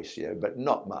 Some choice, but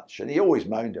not much. And he always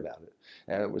moaned about it,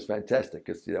 and it was fantastic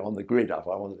because on the grid, if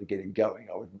I wanted to get him going,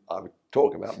 I would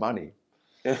talk about money.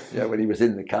 When he was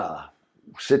in the car,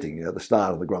 sitting at the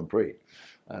start of the Grand Prix,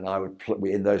 and I would.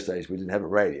 In those days, we didn't have a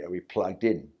radio. We plugged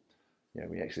in.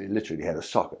 We actually literally had a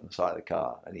socket on the side of the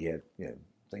car, and he had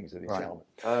things in his helmet.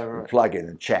 We'd plug in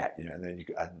and chat, and then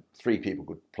and 3 people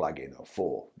could plug in or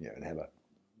 4, and have a.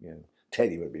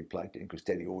 Teddy would be plugged in because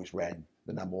Teddy always ran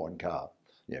the number 1 car,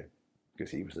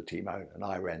 because he was the team owner, and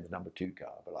I ran the number 2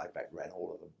 car, but I ran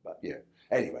all of them. But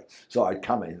anyway, so I'd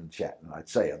come in and chat, and I'd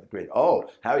say on the grid, "Oh,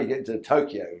 how are you getting to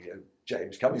Tokyo,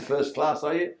 James? Coming first class,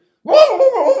 are you?" And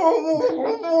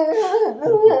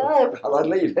I'd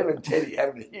leave him and Teddy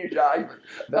having a huge argument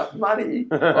about money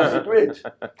on the grid,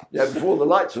 before the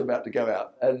lights were about to go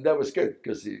out, and that was good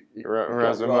because he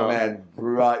got my man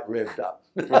right revved up.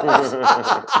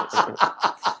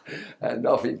 And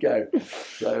off he'd go.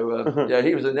 So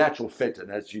he was a natural fit,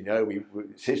 and as you know,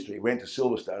 his history. Went to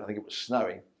Silverstone. I think it was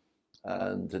snowing,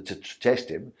 and to test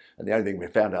him. And the only thing we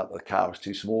found out, the car was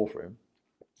too small for him,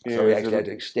 so we actually had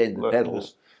to extend the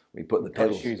pedals. We put the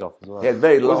pedals. Shoes off as well. He had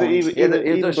very long. Was it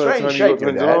even a strange shape.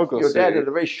 Your dad had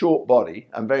a very short body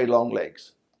and very long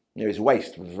legs. His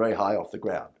waist was very high off the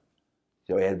ground,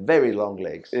 so he had very long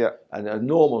legs and a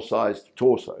normal-sized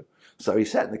torso. So he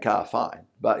sat in the car fine,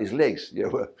 but his legs,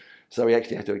 were. So he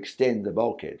actually had to extend the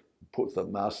bulkhead, put the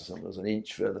master cylinders an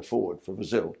inch further forward for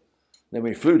Brazil. Then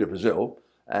we flew to Brazil,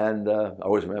 and I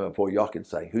always remember poor Jochen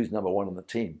saying, "Who's number 1 on the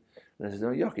team?" And I said,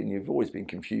 "Oh, Jochen, you've always been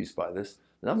confused by this.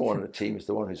 The number 1 on the team is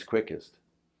the one who's quickest.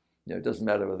 It doesn't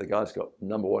matter whether the guy's got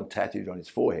number 1 tattooed on his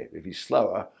forehead. If he's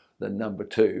slower than number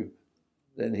 2,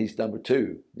 then he's number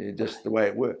 2. Just the way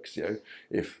it works.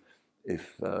 If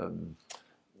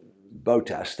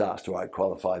Bottas starts to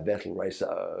out-qualify Vettel race,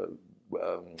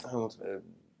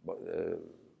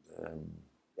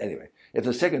 anyway, if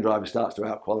the second driver starts to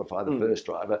out-qualify the first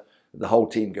driver, the whole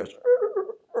team goes,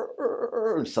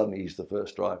 and suddenly he's the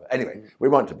first driver. Anyway, we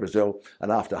went to Brazil,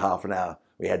 and after half an hour,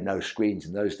 we had no screens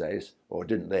in those days, or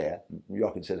didn't there.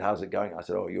 Jochen said, "How's it going?" I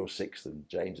said, "Oh, you're 6th and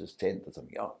James is 10th or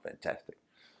something." "Oh, fantastic."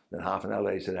 Then half an hour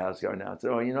later, he said, "How's it going now?" I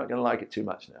said, "Oh, you're not going to like it too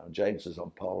much now. And James is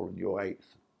on pole and you're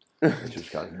 8th, which was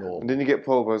kind of normal. And didn't you get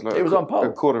pole by it was on pole.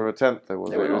 A quarter of a tenth, though,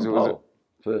 was it? It was on pole.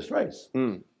 First race.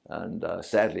 And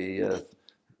sadly,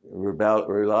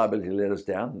 reliability let us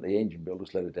down, the engine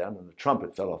builders let it down, and the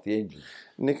trumpet fell off the engine.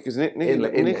 Nicky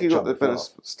got the better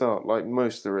start, like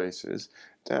most of the races.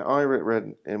 I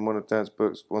read in one of Dad's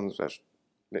books, one that was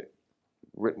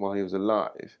written while he was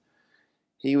alive,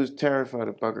 he was terrified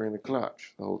of buggering the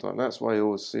clutch the whole time. That's why he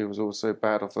was always so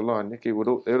bad off the line. Nicky would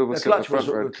always the clutch was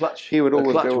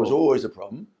always a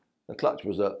problem. The clutch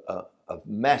was a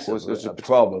massive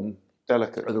problem.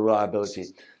 Delicate. The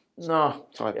reliability. No,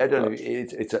 I don't know.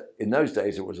 In those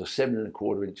days, it was a 7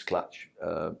 1/4 inch clutch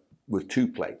with 2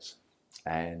 plates,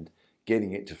 and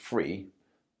getting it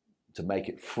to make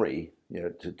it free,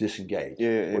 to disengage,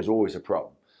 was always a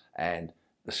problem. And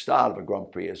the start of a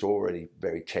Grand Prix is already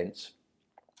very tense,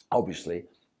 obviously,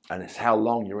 and it's how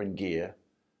long you're in gear.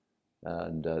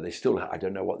 And they still, I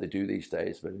don't know what they do these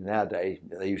days, but in our day,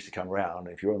 they used to come around.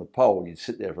 If you're on the pole, you'd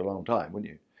sit there for a long time,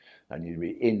 wouldn't you? And you'd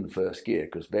be in first gear,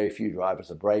 because very few drivers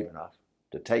are brave enough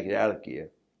to take it out of gear,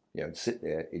 and sit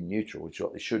there in neutral, which is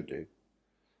what they should do,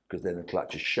 because then the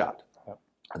clutch is shut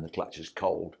and the clutch is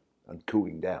cold and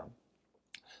cooling down.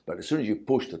 But as soon as you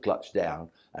push the clutch down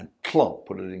and clomp,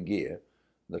 put it in gear,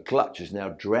 the clutch is now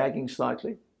dragging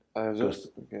slightly.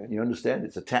 Okay. You understand?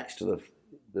 It's attached to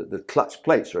the clutch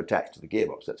plates are attached to the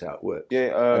gearbox. That's how it works.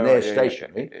 Yeah, and they're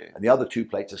stationary, and the other two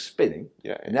plates are spinning.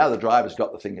 Yeah, And now the driver's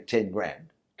got the thing at 10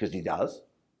 grand, because he does.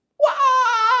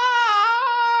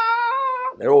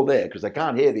 They're all there because they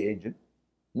can't hear the engine.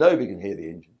 Nobody can hear the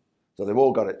engine. So they've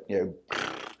all got it,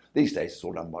 these days it's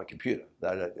all done by computer.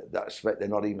 They're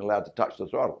not even allowed to touch the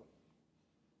throttle.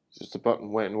 It's just a button,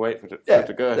 wait for it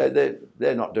to go.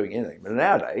 They're not doing anything. But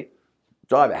nowadays, the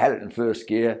driver had it in first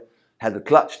gear, had the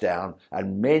clutch down,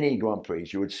 and many Grand Prix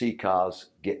you would see cars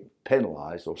get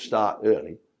penalised or start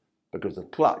early because the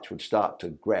clutch would start to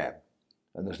grab,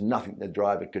 and there's nothing the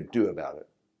driver could do about it,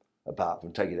 apart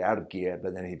from take it out of gear,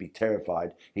 but then he'd be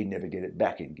terrified he'd never get it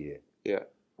back in gear. Yeah.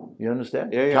 You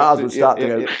understand? Yeah, Cars would start to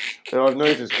go... So I've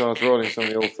noticed cars rolling some of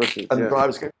the old footage. And the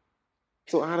drivers go...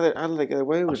 So how do they get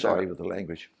away with that? Sorry with the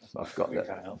language. I forgot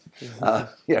that.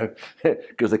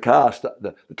 Because the car,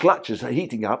 the clutch is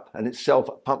heating up and itself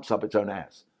pumps up its own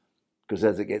ass. Because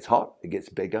as it gets hot, it gets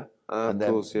bigger and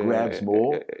then grabs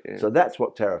more. So that's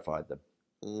what terrified them.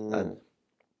 And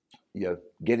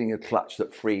getting a clutch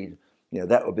that freed,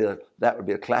 that would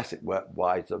be a classic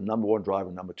why the number one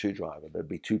driver, number two driver. There'd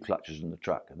be two clutches in the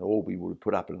truck, and all we would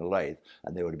put up in a lathe,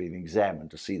 and they would have been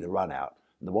examined to see the run out.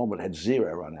 And the one that had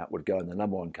 0 run out would go in the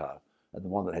number one car, and the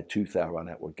one that had 2,000 run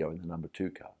out would go in the number two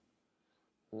car.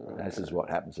 And this is what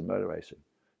happens in motor racing.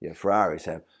 Ferraris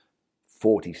have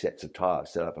 40 sets of tyres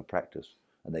set up for practice,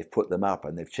 and they've put them up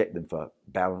and they've checked them for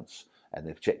balance and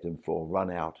they've checked them for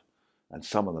run out, and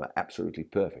some of them are absolutely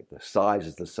perfect. The size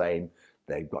is the same,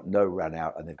 they've got no run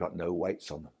out, and they've got no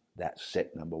weights on them. That's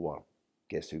set number one.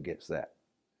 Guess who gets that?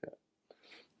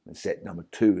 And set number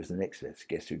two is the next set.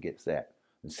 Guess who gets that?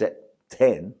 And set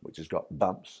 10, which has got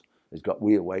bumps, has got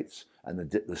wheel weights, and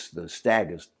the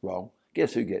stagger's wrong.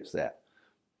 Guess who gets that?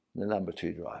 The number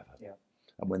two driver. Yeah.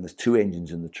 And when there's two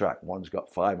engines in the truck, one's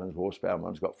got 500 horsepower,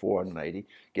 one's got 480,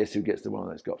 guess who gets the one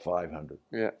that's got 500?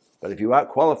 Yeah. But if you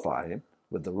out-qualify him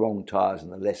with the wrong tyres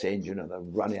and the less engine and the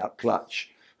run-out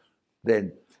clutch,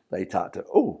 then they start to,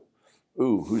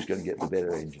 who's going to get the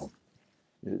better engine?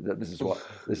 This is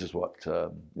what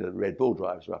the Red Bull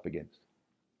drivers are up against.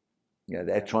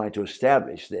 They're trying to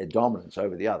establish their dominance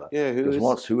over the other. Yeah, because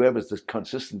once whoever's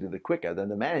consistently the quicker, then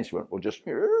the management will just,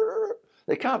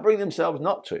 they can't bring themselves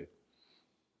not to.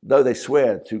 Though they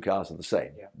swear two cars are the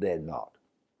same, they're not.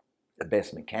 The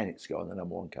best mechanics go in the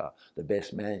number one car, the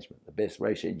best management, the best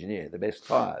race engineer, the best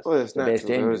tyres, the best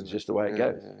engines, just the way it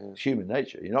goes. It's human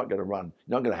nature. You're not going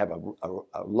to have a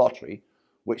lottery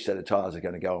which set of tyres are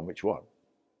going to go on which one.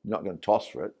 You're not going to toss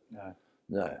for it.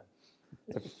 No.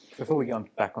 Before we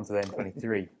get back onto the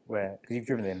M23, because you've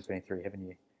driven the M23, haven't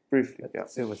you? Briefly,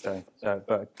 Silverstone. So,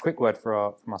 but a quick word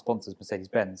from our sponsors,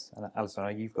 Mercedes-Benz. And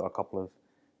Alastair, you've got a couple of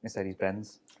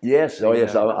Mercedes-Benz. Yes,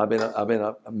 yes. I've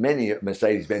been many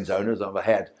Mercedes-Benz owners. I've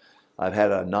had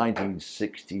a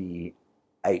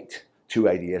 1968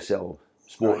 280 SL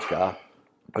sports car,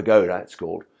 Pagoda it's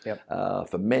called, for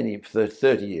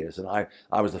 30 years, and I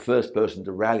was the first person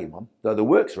to rally one. Though the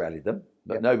works rallied them,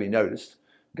 but nobody noticed.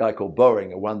 A guy called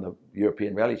Boehringer won the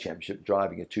European Rally Championship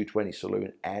driving a 220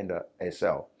 saloon and a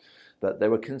SL, but they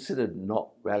were considered not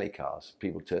rally cars.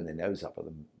 People turned their nose up at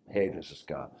them. Hairdresser's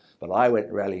car, but I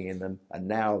went rallying in them, and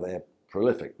now they're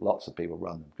prolific. Lots of people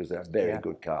run them because they're very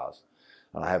good cars.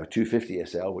 And I have a 250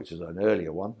 SL, which is an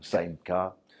earlier one, same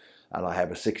car, and I have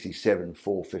a 67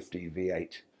 450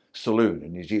 V8 saloon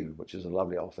in New Zealand, which is a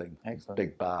lovely old thing. Excellent.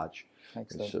 Big barge.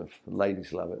 Excellent.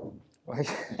 Ladies love it.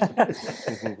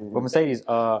 Well, Mercedes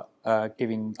are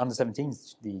giving under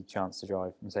 17s the chance to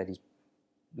drive Mercedes'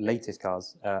 latest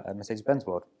cars at Mercedes-Benz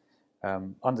World.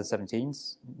 Under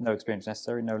 17s, no experience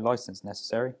necessary, no license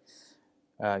necessary.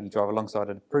 You drive alongside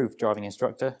an approved driving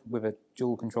instructor with a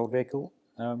dual-controlled vehicle.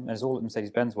 And it's all at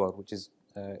Mercedes-Benz World, which is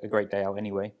a great day out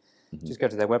anyway. Just go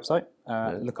to their website,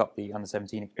 look up the under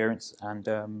 17 experience, and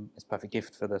it's a perfect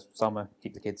gift for the summer.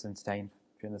 Keep the kids entertained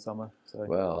during the summer. So.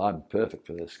 Well, I'm perfect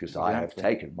for this because I have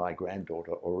taken my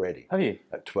granddaughter already. Have you?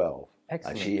 At 12.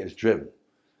 Excellent. And she has driven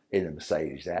in a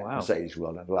Mercedes Mercedes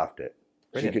World and loved it.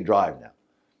 Brilliant. She can drive now.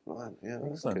 Right, yeah,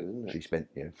 that's good, isn't it? She spent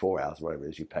 4 hours, whatever it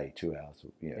is, you pay 2 hours,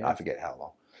 I forget how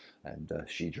long. And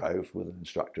she drove with an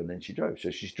instructor, and then she drove. So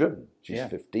she's driven. She's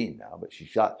 15 now, but she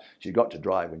got to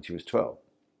drive when she was 12.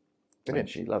 Brilliant.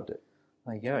 And she loved it.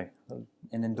 There you go.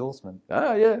 An endorsement.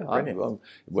 Ah, yeah.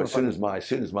 As soon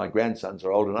as my grandsons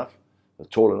are old enough,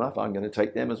 tall enough, I'm going to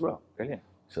take them as well. Brilliant.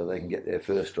 So they can get their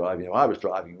first drive. You know, I was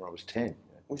driving when I was 10.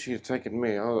 Wish you'd taken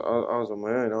me. I was on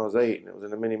my own. I was 8, and it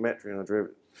was in a Mini Metro, and I drove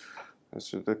it. And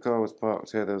so the car was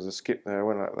parked here. There was a skip there. I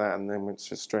went like that, and then went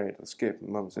just straight into the skip. And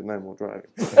Mum said, "No more driving."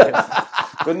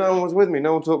 But no one was with me.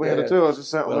 No one taught me how to do it. I was just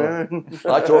sat on my own.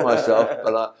 I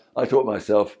taught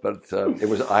myself, but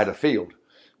I had a field.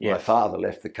 Yeah. My father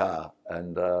left the car,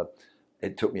 and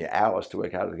it took me hours to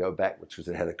work out how to go backwards because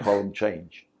it had a column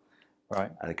change.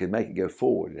 Right. And I could make it go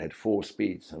forward. It had 4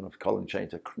 speeds, and a column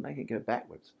change. I couldn't make it go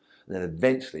backwards. And then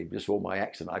eventually, just all my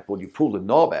accident, you pull the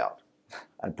knob out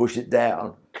and push it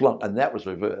down, clunk, and that was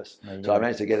reverse. So I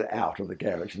managed to get it out of the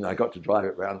garage, and I got to drive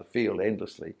it around the field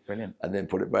endlessly. Brilliant. And then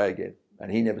put it back again. And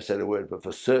he never said a word, but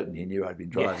for certain he knew I'd been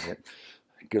driving it.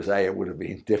 Because A, it would have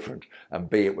been different, and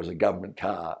B, it was a government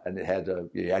car, and it had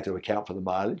you had to account for the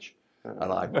mileage.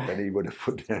 And he would have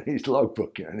put down his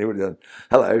logbook, and he would have done,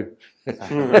 hello,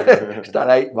 it's done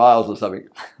 8 miles or something,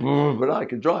 but I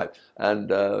could drive. And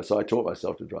so I taught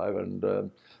myself to drive, and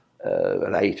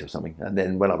at 8 or something. And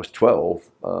then when I was 12,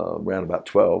 around about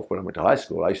 12, when I went to high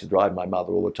school, I used to drive my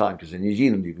mother all the time, because in New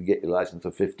Zealand you could get your license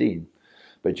for 15,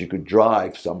 but you could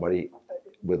drive somebody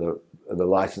with a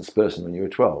licensed person when you were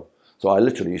 12. So I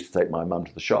literally used to take my mum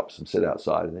to the shops and sit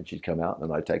outside, and then she'd come out, and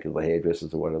then I'd take her to the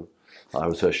hairdressers or whatever. I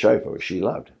was her chauffeur. She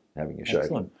loved having a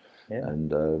chauffeur. Yeah.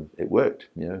 And it worked,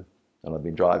 you know. And I've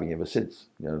been driving ever since.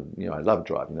 You know, I love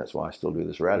driving. That's why I still do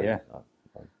this rally. Yeah.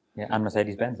 Yeah, and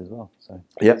Mercedes-Benz as well. So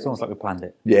it's almost like we planned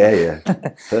it. Yeah.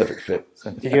 Perfect fit.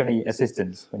 So did you have any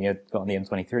assistance when you got on the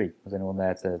M23? Was anyone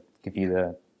there to give you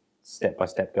the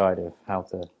step-by-step guide of how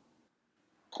to?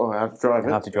 Oh, how to drive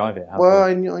it. How to drive it.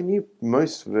 I knew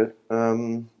most of it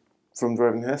from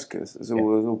driving Hesketh. It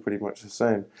was all pretty much the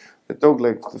same. The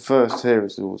dogleg, the first here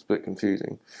is always a bit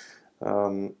confusing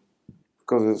because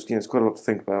it's quite a lot to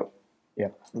think about. Yeah.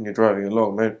 When you're driving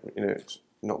along, it's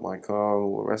not my car and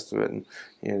all the rest of it, and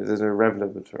there's no rev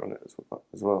limiter on it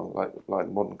as well, like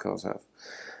modern cars have.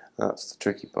 That's the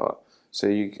tricky part. So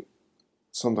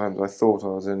sometimes I thought I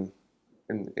was in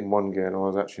one gear and I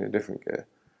was actually in a different gear.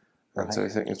 And so I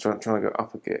think trying to go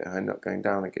up a gear, I ended up going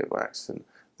down a gear by accident.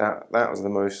 That was the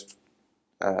most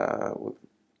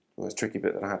tricky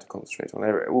bit that I had to concentrate on.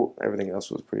 Everything else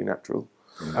was pretty natural.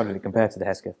 How did it compare to the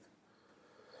Hesketh?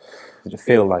 Did it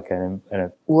feel like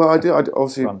Well, I did.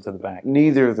 Obviously, front to the back.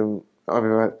 Neither of them. I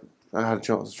had a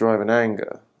chance to drive in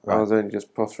anger. Right. I was only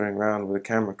just pottering around with a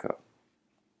camera car.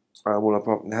 Apart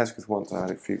from the Hesketh once, I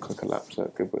had a few quicker laps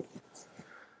at Goodwood.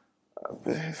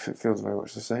 But it feels very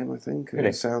much the same, I think. Really?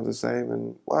 It sounds the same.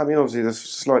 And obviously there's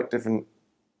slight different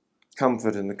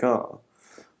comfort in the car.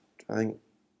 I think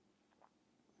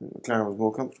McLaren was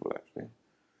more comfortable, actually.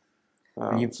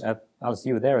 Alice,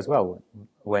 you were there as well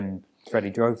when Freddie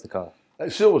drove the car. At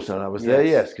Silverstone, I was there,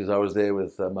 yes, because I was there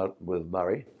with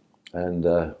Murray. And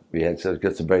we had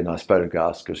got some very nice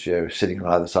photographs because sitting on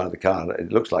either side of the car, and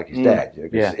it looks like his dad.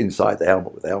 Inside the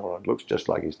helmet with the helmet on, it looks just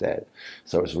like his dad.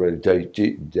 So it's really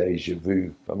deja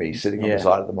vu for me sitting on the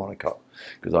side of the monocoque,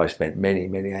 because I spent many,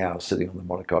 many hours sitting on the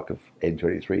monocoque of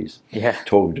N23s,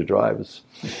 talking to drivers,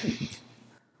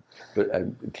 but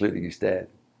including his dad.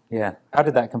 Yeah. How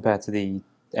did that compare to the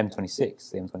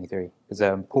M26, the M23?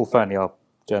 Because Paul Fernley, our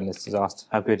journalist, has asked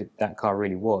how good that car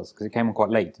really was, because it came on quite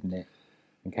late, didn't it?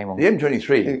 The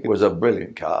M23 was a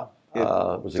brilliant car. It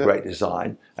was a great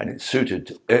design, and it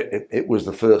suited. It was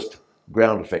the first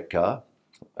ground effect car.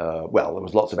 Well, there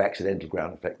was lots of accidental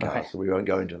ground effect cars, so we won't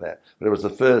go into that. But it was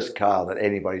the first car that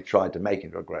anybody tried to make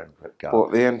into a ground effect car.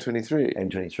 What, the M23?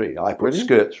 M23. I put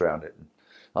skirts around it.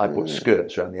 I put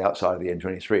skirts around the outside of the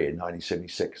M23 in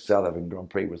 1976. South African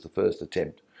Grand Prix was the first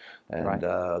attempt. And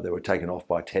they were taken off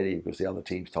by Teddy because the other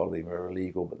teams told them they were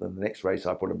illegal. But then the next race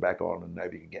I put them back on, and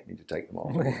nobody could get me to take them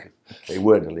off. They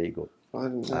weren't illegal.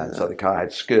 And so the car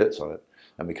had skirts on it,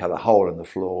 and we cut a hole in the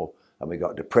floor, and we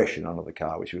got depression under the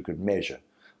car, which we could measure.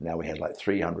 Now we had like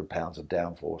 300 pounds of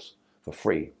downforce for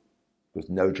free with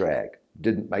no drag.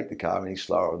 Didn't make the car any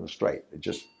slower on the straight. It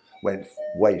just went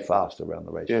way faster around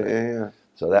the racetrack. Yeah.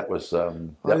 So that was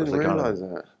the kind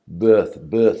of birth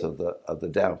of the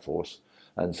downforce.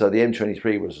 And so the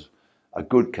M23 was a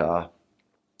good car,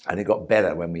 and it got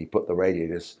better when we put the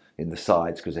radiators in the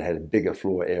sides because it had a bigger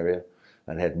floor area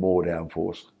and had more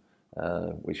downforce,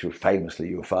 which famously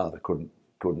your father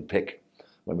couldn't pick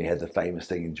when we had the famous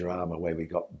thing in Jarama where we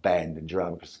got banned in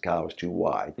Jarama because the car was too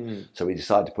wide. So we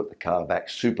decided to put the car back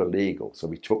super legal. So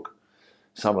we took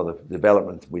some of the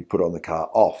development we put on the car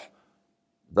off.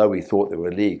 Though we thought they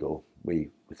were legal, we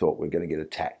thought we were going to get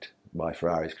attacked by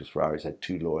Ferraris, because Ferraris had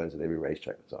 2 lawyers at every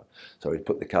racetrack and so on. So we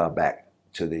put the car back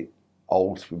to the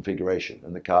old configuration,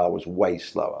 and the car was way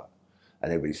slower.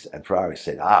 And Ferrari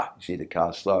said, you see the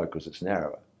car's slower because it's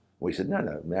narrower. We said,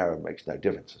 no, narrow makes no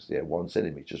difference. It's 1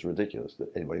 centimetre, it's just ridiculous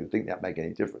that anybody would think that make any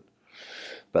difference.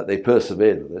 But they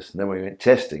persevered with us, and then we went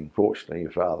testing, fortunately,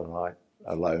 your father and I,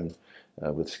 alone,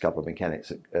 with a couple of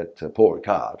mechanics at Paul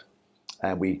Ricard,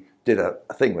 and we did a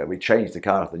thing where we changed the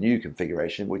car to the new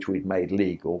configuration, which we'd made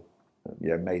legal,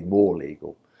 made more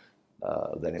legal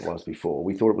than it was before.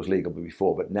 We thought it was legal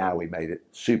before, but now we made it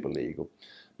super legal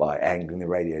by angling the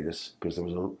radiators, because there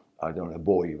was I don't want to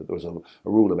bore you, but there was a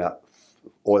rule about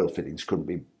oil fittings couldn't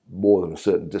be more than a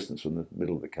certain distance from the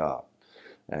middle of the car.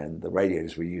 And the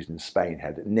radiators we used in Spain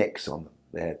had necks on them.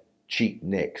 They had cheap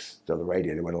necks, so the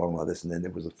radiator went along like this, and then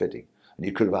there was a fitting. And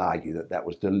you could have argued that that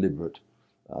was deliberate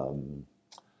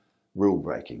rule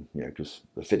breaking, because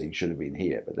the fitting should have been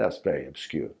here, but that's very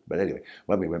obscure. But anyway,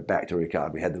 when we went back to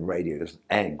Ricard, we had the radiators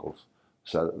angles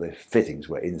so that the fittings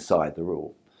were inside the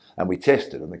rule. And we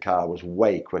tested, and the car was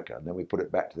way quicker. And then we put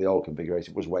it back to the old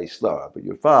configuration. It was way slower. But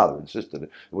your father insisted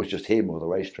it was just him or the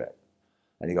racetrack.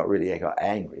 And he got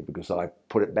angry because I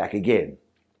put it back again.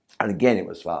 And again it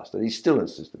was faster. He still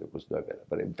insisted it was no better.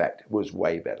 But in fact, it was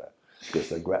way better, because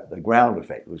the ground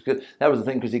effect was good. That was the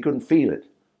thing, because he couldn't feel it.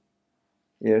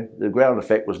 The ground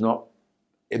effect was not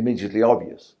immediately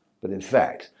obvious. But in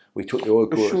fact, we took the oil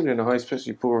coolers. Surely in a high,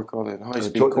 especially poor in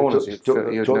high-speed corners, took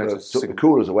the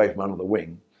coolers away from under the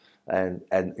wing, and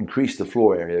increased the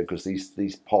floor area, because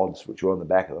these pods, which were on the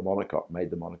back of the monocoque, made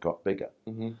the monocoque bigger,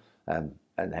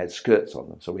 and had skirts on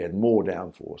them. So we had more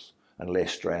downforce and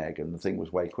less drag, and the thing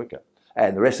was way quicker.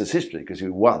 And the rest is history, because we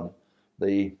won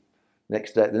the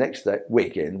next day. The next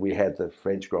weekend, we had the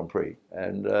French Grand Prix,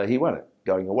 and he won it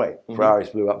going away. Ferraris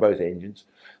blew up both engines.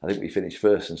 I think we finished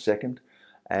first and second.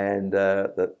 And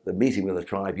the meeting with the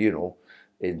tribunal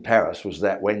in Paris was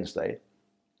that Wednesday,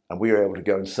 and we were able to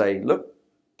go and say, look,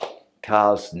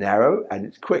 car's narrow and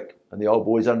it's quick. And the old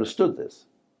boys understood this.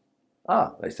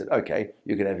 They said, okay,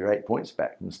 you can have your 8 points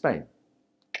back from Spain.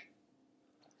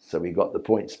 So we got the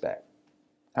points back.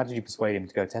 How did you persuade him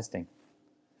to go testing?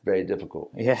 Very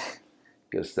difficult. Yeah.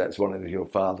 Because that's one of your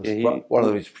father's, one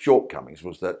of his shortcomings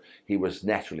was that he was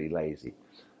naturally lazy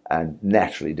and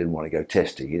naturally didn't want to go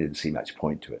testing. He didn't see much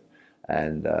point to it.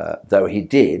 And though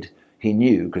he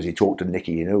knew, because he talked to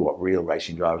Nicky, he knew what real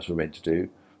racing drivers were meant to do.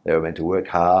 They were meant to work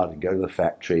hard and go to the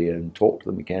factory and talk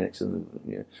to the mechanics, and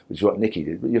which is what Nicky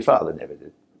did. But your father never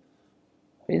did.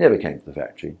 He never came to the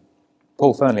factory.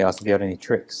 Paul Fernley asked if he had any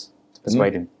tricks to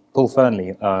persuade him. Paul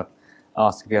Fernley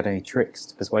asked if he had any tricks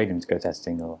to persuade him to go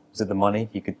testing, or was it the money?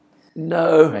 You could.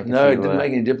 No, it didn't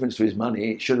make any difference to his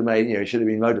money. It should have made, it should have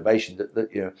been motivation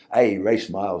that A, race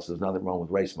miles. There's nothing wrong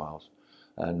with race miles,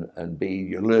 and B,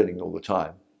 you're learning all the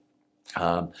time.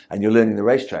 And you're learning the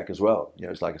racetrack as well.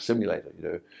 It's like a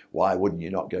simulator. Why wouldn't you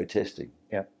not go testing?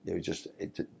 Yeah. You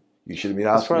should have been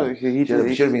asking. You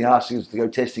should have been asking us to go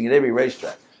testing at every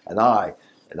racetrack. And I,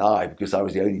 because I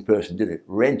was the only person who did it,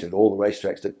 rented all the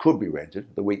racetracks that could be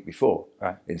rented the week before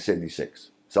in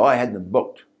 '76. So I had them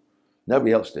booked.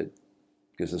 Nobody else did,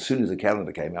 because as soon as the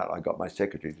calendar came out, I got my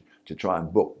secretary to try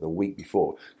and book the week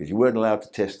before, because you weren't allowed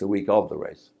to test the week of the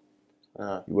race.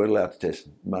 You weren't allowed to test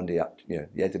Monday up. You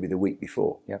had to be the week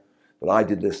before. Yeah. But I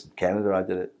did this in Canada. I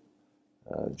did it.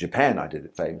 Japan. I did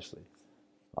it famously.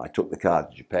 I took the car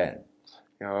to Japan.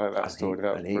 Yeah, I like that story.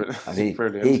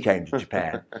 Brilliant. He came to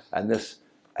Japan, and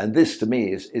this to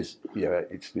me is it's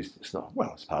not,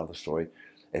 well, it's part of the story.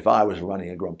 If I was running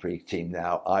a Grand Prix team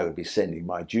now, I would be sending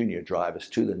my junior drivers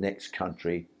to the next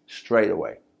country straight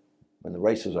away. When the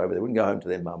race was over, they wouldn't go home to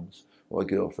their mums or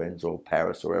girlfriends or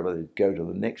Paris or wherever. They'd go to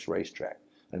the next racetrack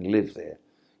and live there.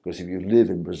 Because if you live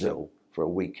in Brazil for a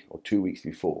week or 2 weeks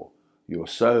before, you are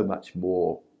so much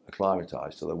more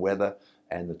acclimatized to the weather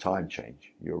and the time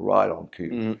change. You're right on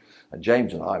cue. And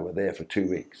James and I were there for 2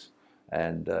 weeks,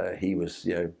 and he was,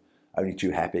 only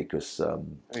too happy because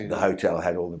the hotel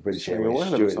had all the British Airways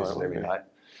stewardesses every night.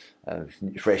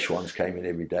 Fresh ones came in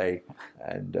every day,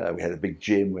 and we had a big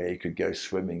gym where you could go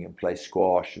swimming and play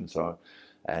squash and so on.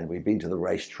 And we'd been to the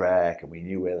racetrack, and we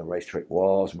knew where the racetrack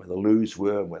was and where the loos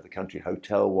were and where the country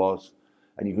hotel was.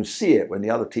 And you can see it when the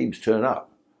other teams turn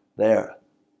up. They're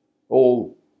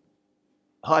all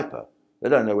hyper. They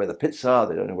don't know where the pits are.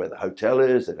 They don't know where the hotel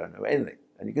is. They don't know anything.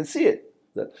 And you can see it,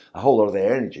 that a whole lot of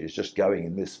their energy is just going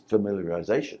in this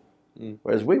familiarization.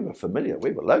 Whereas we were familiar.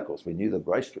 We were locals. We knew the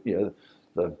racetrack.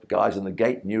 The guys in the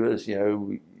gate knew us.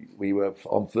 We were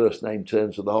on first name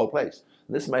terms with the whole place.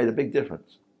 This made a big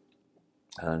difference.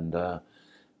 And as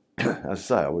I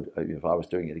say, I would, if I was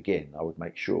doing it again, I would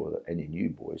make sure that any new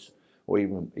boys, or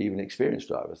even experienced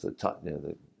drivers, the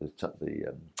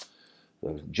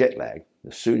jet lag,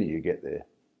 the sooner you get there,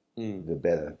 the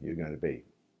better you're going to be.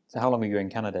 So how long were you in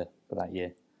Canada for that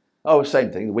year? Oh,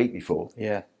 same thing, the week before.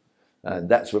 Yeah. And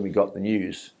that's when we got the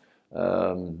news.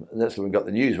 That's when we got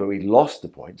the news where we lost the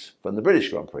points from the British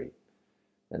Grand Prix.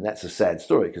 And that's a sad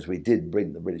story because we did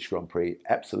bring the British Grand Prix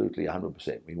absolutely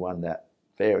 100%. We won that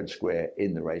fair and square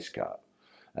in the race car.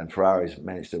 And Ferrari's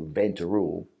managed to invent a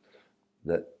rule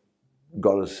that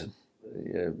got us,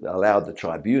 allowed the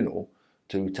tribunal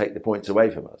to take the points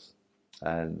away from us.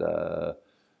 And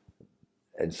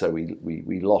so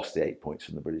we lost the 8 points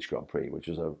from the British Grand Prix, which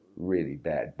was a really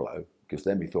bad blow, because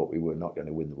then we thought we were not going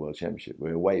to win the World Championship.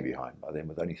 We were way behind by then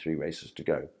with only 3 races to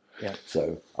go. Yeah.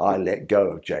 So I let go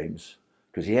of James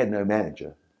because he had no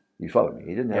manager. You follow me?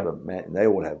 He didn't have a man. They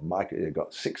all have Michael. They've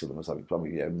got 6 of them or something,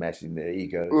 probably mashing their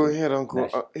egos. Well, he had Uncle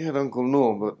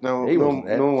Norm, but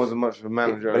Norm wasn't much of a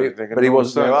manager. But he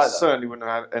wasn't there either. Certainly wouldn't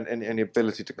have had any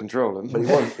ability to control him. But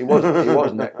he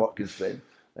wasn't at Watkins Glen.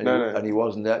 And he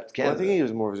wasn't at Canada. Well, I think he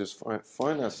was more of just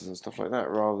finances and stuff like that,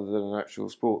 rather than an actual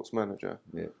sports manager.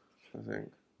 Yeah, I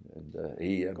think. And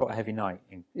he got a heavy night.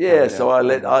 So I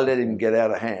let him get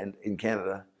out of hand in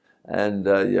Canada, and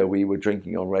we were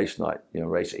drinking on race night,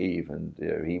 race eve, and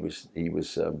he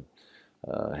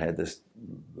had this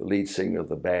lead singer of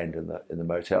the band in the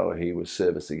motel. He was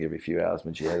servicing every few hours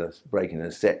when she had a break in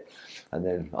her set, and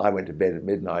then I went to bed at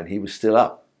midnight. He was still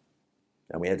up.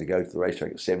 And we had to go to the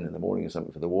racetrack at 7 in the morning or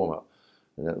something for the warm-up.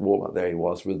 And at the warm-up, there he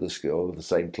was with this girl with the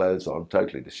same clothes on,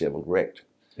 totally dishevelled, wrecked.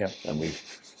 Yeah. And we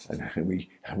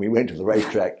went to the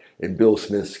racetrack in Bill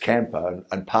Smith's camper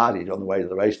and partied on the way to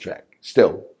the racetrack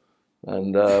still,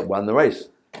 and won the race.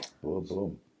 Boom,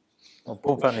 boom. Well,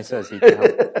 Paul family says he can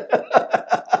help.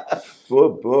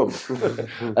 Boom, boom.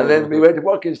 And then we went to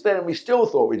Watkins Glen, and we still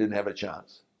thought we didn't have a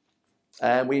chance.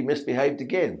 And we misbehaved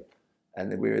again. And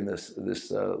then we were in this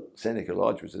Seneca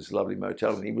Lodge, which was this lovely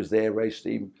motel, and he was there, raced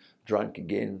him, drunk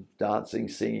again, dancing,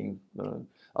 singing.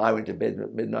 I went to bed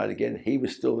at midnight again. He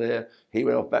was still there. He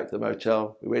went off back to the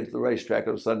motel. We went to the racetrack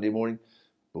on Sunday morning.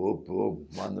 Boom, boom,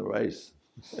 won the race.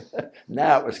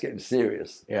 Now it was getting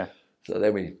serious. Yeah. So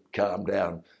then we calmed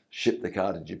down, shipped the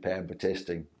car to Japan for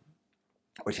testing,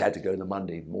 which had to go the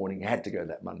Monday morning. It had to go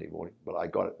that Monday morning, but I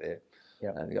got it there.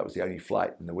 Yeah. And that was the only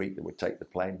flight in the week that would take the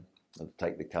plane and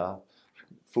take the car.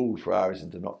 Fooled Ferraris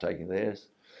into not taking theirs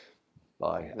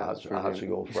by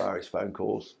answering all Ferrari's phone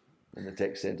calls in the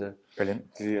tech centre.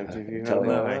 Brilliant. Tell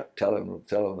them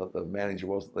that the manager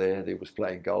wasn't there, he was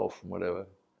playing golf and whatever.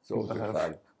 It's all good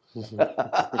fun.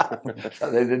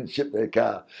 So they didn't ship their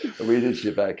car. We did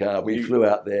ship our car. We flew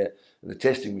out there. The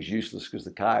testing was useless because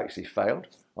the car actually failed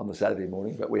on the Saturday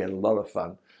morning, but we had a lot of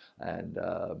fun. And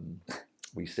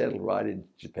we settled right in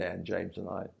Japan, James and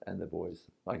I and the boys.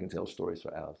 I can tell stories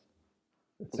for hours.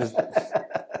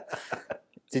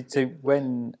 So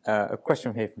when a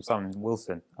question here from Simon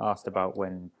Wilson asked about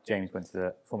when James went to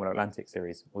the Formula Atlantic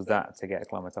Series, was that to get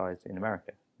acclimatised in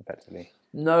America, effectively?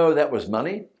 No, that was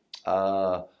money.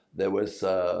 There was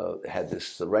had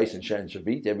this race in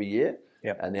Champs-Élysées every year,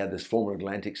 and they had this Formula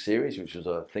Atlantic Series, which was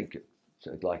I think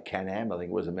like Can-Am, I think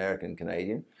it was American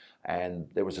Canadian, and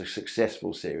there was a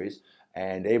successful series,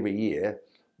 and every year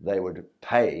they would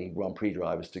pay Grand Prix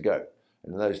drivers to go.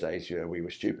 And in those days, we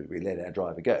were stupid. We let our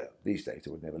driver go. These days,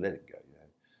 they would never let him go,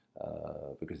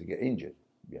 because he'd get injured.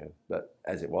 But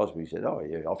as it was, we said, "Oh,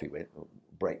 yeah," off he went.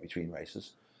 Break between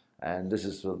races, and this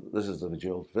is the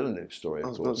Gilles Villeneuve story.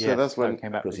 Of course. So that's when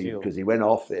came back because he went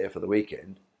off there for the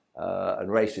weekend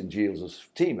and raced in Gilles'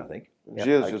 team, I think.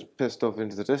 Gilles just pissed off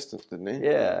into the distance, didn't he?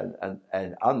 Yeah,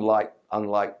 and unlike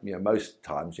most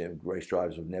times, race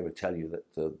drivers would never tell you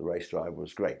that the race driver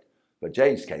was great. But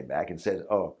James came back and said,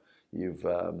 "Oh, you've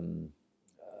I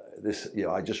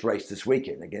just raced this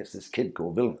weekend against this kid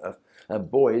called Villeneuve, and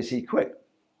boy is he quick."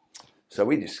 So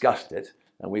we discussed it,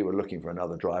 and we were looking for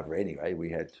another driver anyway. We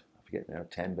had, I forget now,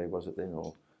 Tanbe was it then,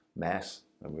 or Mass,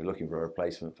 and we were looking for a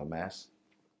replacement for Mass.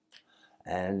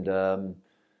 And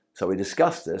so we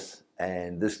discussed this,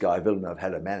 and this guy Villeneuve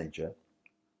had a manager.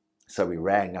 So we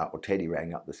Teddy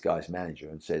rang up this guy's manager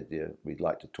and said, we'd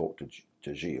like to talk to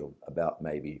Gilles about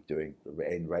maybe doing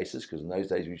the end races, because in those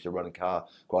days we used to run a car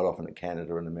quite often at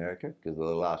Canada and America because they were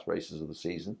the last races of the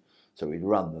season. So we'd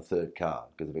run the third car,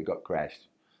 because if it got crashed,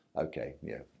 okay,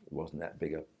 it wasn't that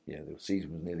big the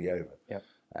season was nearly over. Yep.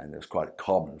 And it was quite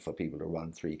common for people to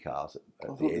run 3 cars at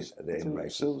the end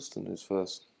races. Silverstone is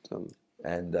first.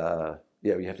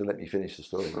 Yeah, you have to let me finish the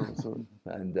story.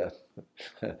 And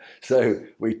so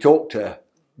we talked to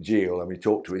Gilles and we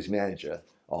talked to his manager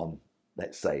on,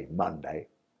 let's say, Monday.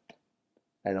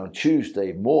 And on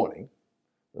Tuesday morning,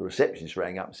 the receptionist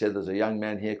rang up and said, there's a young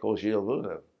man here called Gilles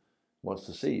Villeneuve, wants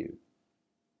to see you.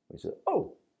 We said,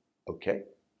 oh, okay.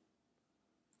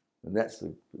 And that's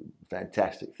the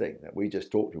fantastic thing, that we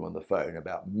just talked to him on the phone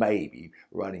about maybe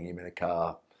running him in a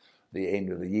car the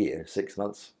end of the year, 6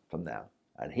 months from now.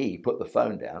 And he put the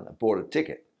phone down and bought a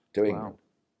ticket to England.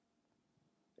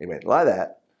 He went like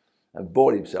that and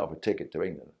bought himself a ticket to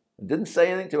England. And didn't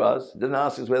say anything to us, didn't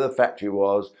ask us where the factory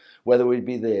was, whether we'd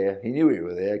be there. He knew we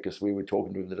were there because we were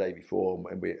talking to him the day before,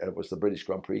 and it was the British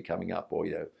Grand Prix coming up, or,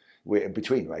 you know, we're in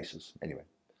between races anyway.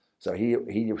 So he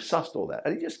sussed all that,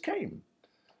 and he just came.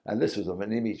 And this was an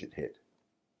immediate hit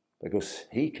because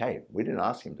he came. We didn't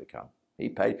ask him to come. He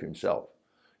paid for himself.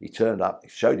 He turned up,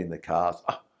 showed him the cars.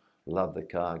 Oh, loved the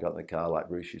car, got in the car like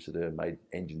Bruce used to do, and made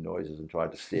engine noises and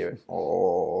tried to steer it.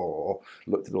 Oh,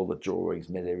 looked at all the drawings,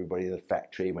 met everybody in the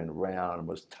factory, went round and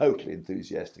was totally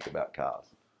enthusiastic about cars.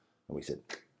 And we said,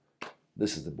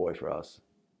 this is the boy for us.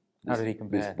 How did he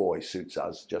compare? This boy suits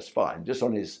us just fine, just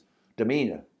on his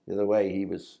demeanour, the way he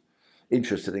was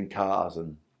interested in cars,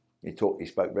 and he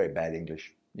spoke very bad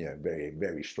English, you know, very,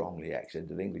 very strongly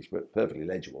accented English, but perfectly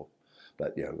legible,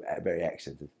 but, you know, very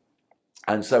accented.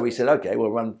 And so we said, okay,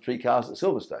 we'll run 3 cars at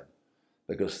Silverstone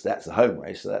because that's the home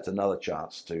race. So that's another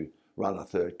chance to run a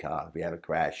third car if we have a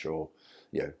crash, or,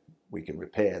 you know, we can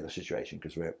repair the situation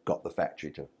because we've got the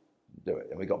factory to do it,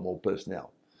 and we got more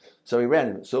personnel. So we ran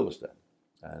him at Silverstone,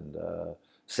 and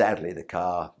sadly the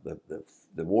car,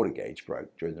 the water gauge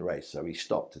broke during the race. So we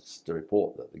stopped to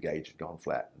report that the gauge had gone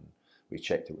flat, and we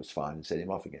checked it was fine and sent him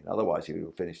off again. Otherwise he would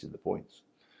have finished in the points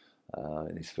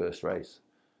in his first race.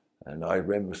 And I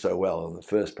remember so well in the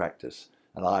first practice,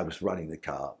 and I was running the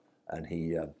car, and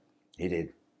he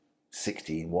did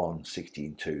 16.1,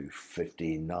 16.2,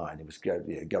 15.9. It was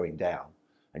going down,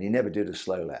 and he never did a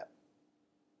slow lap.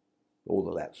 All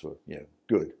the laps were, you know,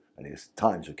 good, and his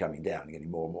times were coming down, getting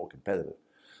more and more competitive.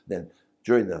 Then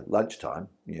during the lunchtime,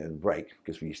 you know, break,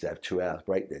 because we used to have 2 hours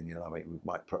break then, you know, I mean, we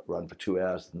might run for 2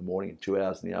 hours in the morning and 2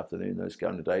 hours in the afternoon, those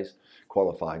kind of days.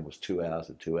 Qualifying was 2 hours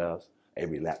and 2 hours.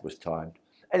 Every lap was timed.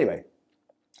 Anyway,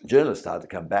 journalists started to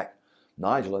come back.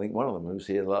 Nigel, I think one of them who was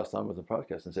here the last time with the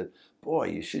podcast, and said, boy,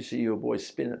 you should see your boy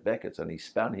spin at Beckett's. And he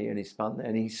spun here and he spun there,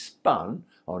 and he spun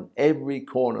on every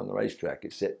corner on the racetrack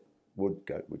except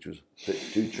Woodcote, which was a bit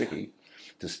too tricky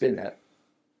to spin at.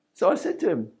 So I said to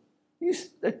him,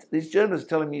 these journalists are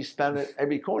telling me you spun at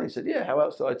every corner. He said, yeah, how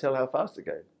else do I tell how fast it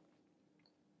goes?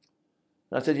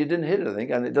 And I said, you didn't hit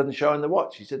anything, and it doesn't show on the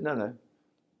watch. He said, no.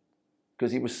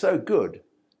 Because he was so good.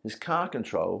 His car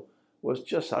control was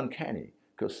just uncanny,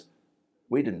 because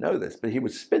we didn't know this, but he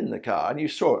would spin the car, and you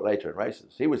saw it later in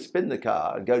races. He would spin the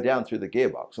car and go down through the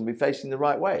gearbox and be facing the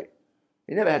right way.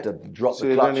 He never had to drop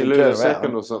the clutch and turn around. So he'd only lose a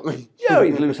second or something? Yeah,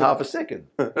 he'd lose half a second.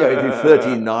 Yeah, he'd do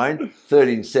 13.9,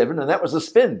 13.7, and that was a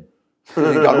spin. And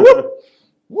he'd go, whoop,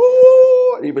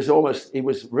 whoop. He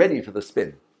was ready for the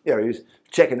spin. Yeah, he was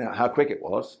checking out how quick it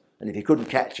was. And if he couldn't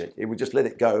catch it, he would just let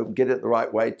it go, get it the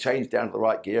right way, change down to the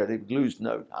right gear, and he would lose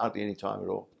hardly any time at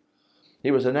all. He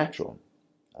was a natural,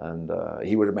 and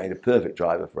he would have made a perfect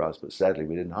driver for us, but sadly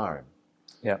we didn't hire him.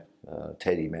 Yeah.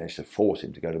 Teddy managed to force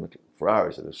him to go to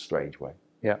Ferraris in a strange way.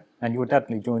 Yeah, and your dad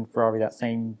nearly joined Ferrari that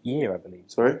same year, I believe.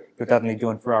 Sorry? Your dad nearly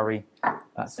joined Ferrari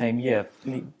that same year.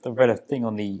 I read a thing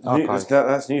on the archive.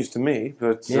 That's news to me,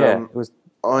 but yeah, it was.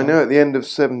 I know at the end of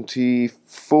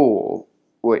 74,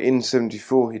 well, in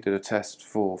 74 he did a test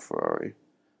for Ferrari.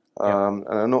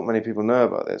 And not many people know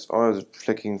about this. I was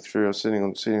flicking through, I was sitting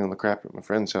on the crap at my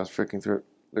friend's house, looking through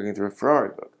a Ferrari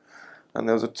book. And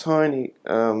there was a tiny,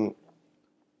 there's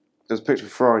a picture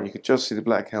of Ferrari, and you could just see the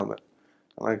black helmet.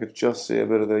 And I could just see a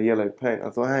bit of the yellow paint. I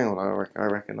thought, hang on, I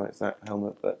recognise that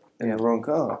helmet, but in the wrong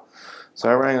car. So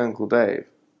I rang Uncle Dave,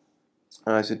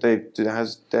 and I said, Dave,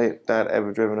 has Dad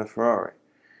ever driven a Ferrari?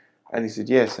 And he said,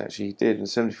 yes, actually he did. In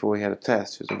 74 he had a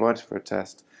test. He was invited for a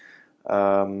test.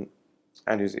 And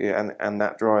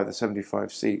that drive, the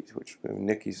 75 seat, which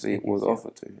Nicky's seat, was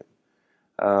offered to him.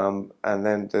 And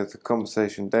then the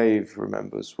conversation Dave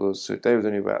remembers was, so Dave was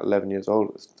only about 11 years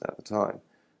old at the time.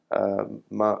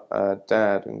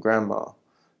 Dad and Grandma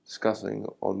discussing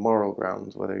on moral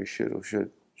grounds whether he should or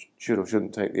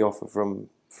shouldn't take the offer from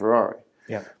Ferrari.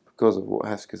 Yeah. Because of what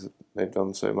Hesketh, they've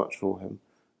done so much for him.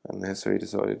 And so he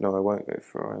decided, no, I won't go for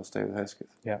Ferrari, I'll stay with Hesketh.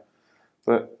 Yeah.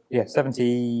 But yeah,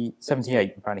 78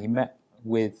 apparently he met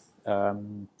with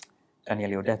Daniele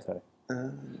Audetto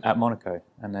at Monaco,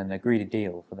 and then agreed a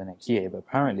deal for the next year. But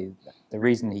apparently the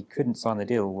reason he couldn't sign the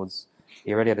deal was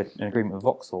he already had an agreement with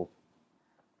Vauxhall,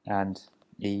 and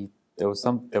there was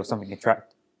some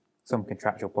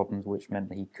contractual problems which meant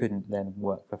that he couldn't then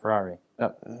work for Ferrari.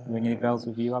 That ring any bells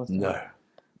with you, Alastair?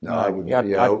 No, I wouldn't.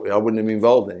 I wouldn't have been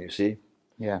involved then. You see,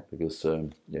 because So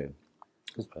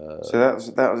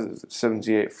that was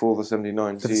 78 for the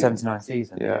 79 for season. the 79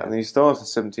 season. Yeah, and he started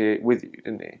 78 with you,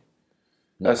 didn't he?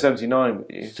 No, 79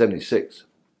 with you. 76.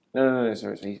 No,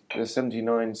 sorry. The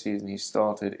 79 season he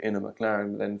started in a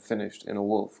McLaren, then finished in a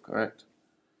Wolf, correct?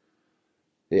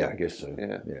 Yeah, I guess so.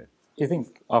 Yeah. Do you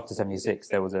think after 76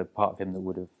 there was a part of him that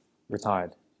would have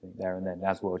retired there and then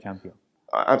as world champion?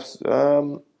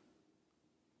 Well,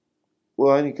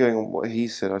 only going on what he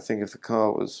said, I think if the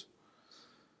car was,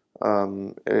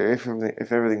 if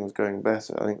everything was going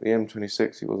better, I think the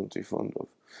M26 he wasn't too fond of.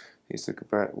 He used to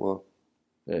compare it. Well,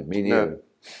 yeah, me neither.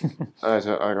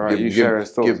 You share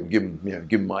his thoughts. Give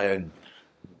him my own.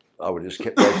 I would have just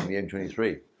kept racing the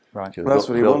M23. Right. Well, that's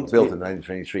what he wanted. Built an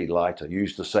M23 lighter,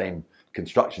 used the same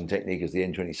construction technique as the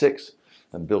M26,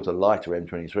 and built a lighter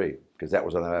M23 because that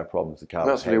was one of our problems. The car.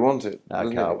 That's what he wanted.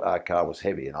 Our car was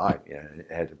heavy, and it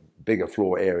had a bigger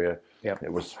floor area. Yeah.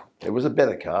 It was a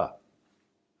better car.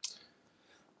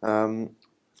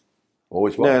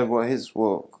 Always was.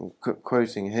 No,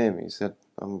 quoting him, he said,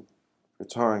 "I'm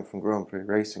retiring from Grand Prix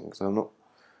racing because I'm not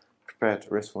prepared to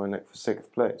risk my neck for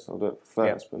 6th place. I'll do it for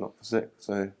 1st, but not for 6th."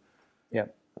 So,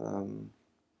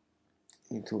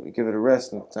 you thought you give it a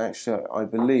rest. And actually, I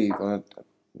believe, I'm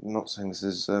not saying this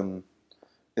is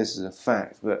a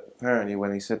fact, but apparently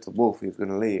when he said to Wolf he was going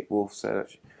to leave, Wolf said,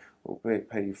 "Actually, we'll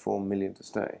pay you $4 million to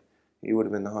stay." He would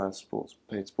have been the highest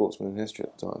paid sportsman in history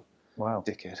at the time. Wow.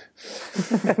 Dickhead.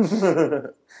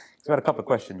 So we had a couple of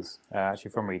questions,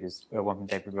 actually from readers. One from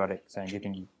David Ruddick saying,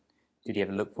 did he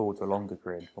ever look forward to a longer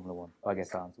career in Formula One? I guess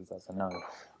the answer is that's a no.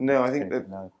 No, I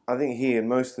think he and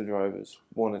most of the drivers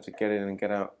wanted to get in and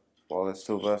get out while they're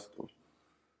still versatile.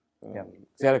 So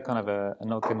he had a kind of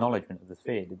an acknowledgement of the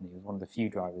fear, didn't he? He was one of the few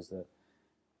drivers that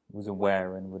was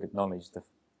aware and would acknowledge the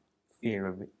fear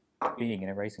of being in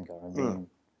a racing car.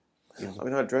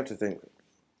 And I dread to think.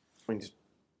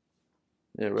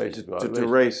 To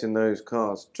race in those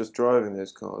cars, just driving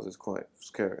those cars is quite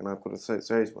scary. And I've got to say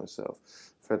to myself,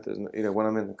 Fred, when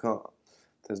I'm in the car,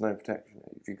 there's no protection.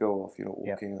 If you go off, you're not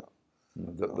walking up.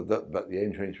 But the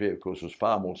M23, of course, was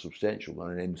far more substantial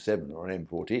than an M7 or an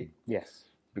M14. Yes.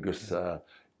 Because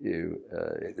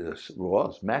it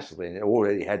was massively, and it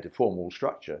already had deformable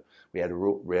structure. We had a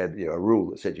rule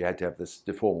that said you had to have this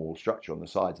deformable structure on the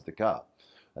sides of the car.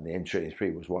 And the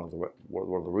M23 was one of the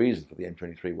reasons for the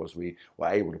M23 was we were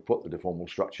able to put the deformable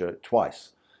structure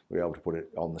twice. We were able to put it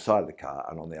on the side of the car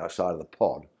and on the outside of the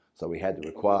pod. So we had the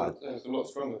required. It was a lot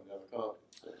stronger than the other car.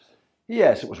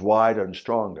 Yes, it was wider and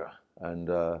stronger. And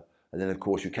then of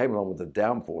course you came along with the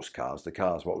downforce cars, the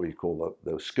cars what we call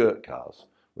the skirt cars,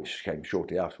 which came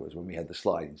shortly afterwards when we had the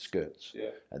sliding skirts. Yeah.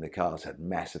 And the cars had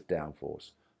massive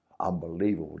downforce,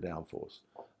 unbelievable downforce,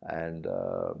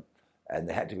 and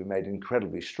they had to be made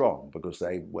incredibly strong because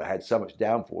they had so much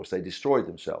downforce they destroyed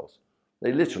themselves.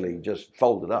 They literally just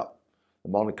folded up. The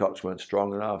monocoques weren't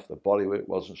strong enough, the bodywork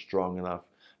wasn't strong enough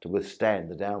to withstand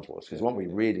the downforce. Because when we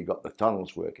really got the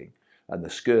tunnels working and the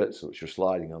skirts which were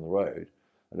sliding on the road,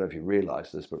 I don't know if you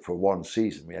realise this, but for one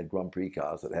season we had Grand Prix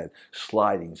cars that had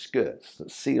sliding skirts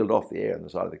that sealed off the air on the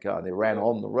side of the car, and they ran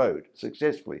on the road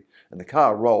successfully. And the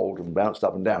car rolled and bounced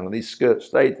up and down, and these skirts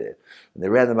stayed there. And they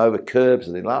ran them over curbs,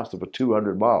 and they lasted for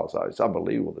 200 miles. It's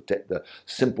unbelievable, the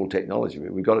simple technology.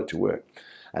 We got it to work.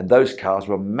 And those cars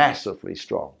were massively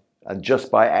strong, and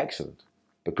just by accident,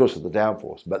 because of the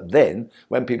downforce. But then,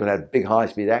 when people had big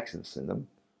high-speed accidents in them,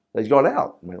 they got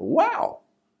out and went, wow,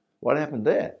 what happened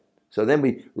there? So then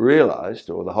we realised,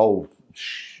 or the whole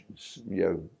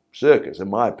circus, in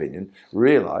my opinion,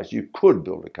 realised you could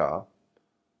build a car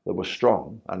that was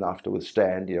strong enough to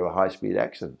withstand a high-speed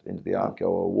accident into the Arco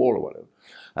or a wall or whatever.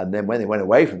 And then when they went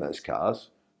away from those cars,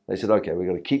 they said, okay, we've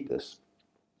got to keep this,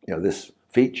 this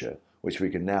feature, which we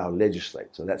can now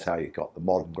legislate. So that's how you got the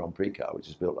modern Grand Prix car, which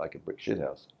is built like a brick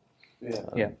shithouse.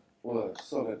 Yeah. Well,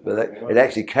 solid. But it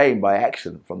actually came by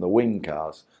accident from the wing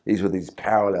cars. These were these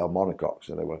parallel monocoques,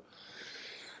 and they were.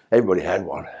 Everybody had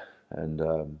one, and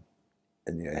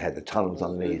it had the tunnels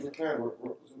underneath. Was it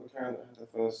McLaren that had the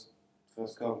first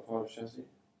carbon fibre chassis?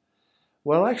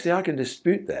 Well, actually, I can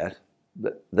dispute that.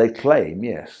 But they claim,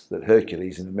 yes, that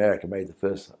Hercules in America made the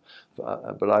first,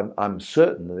 but I'm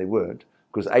certain that they weren't,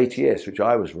 because ATS, which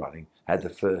I was running, had the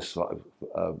first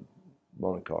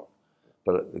monocoque.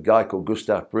 But a guy called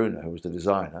Gustav Brunner, who was the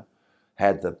designer,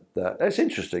 had the that's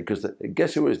interesting, because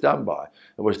guess who it was done by?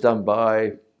 It was done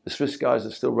by the Swiss guys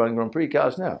that are still running Grand Prix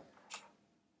cars now.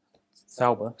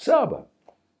 Sauber. Sauber.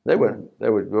 They weren't. They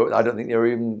were. I don't think they were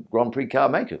even Grand Prix car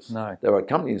makers. No. They were a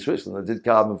company in Switzerland that did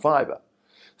carbon fibre.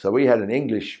 So we had an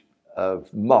English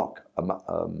mock,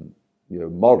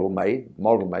 model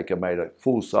maker made a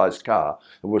full-size car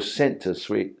and was sent to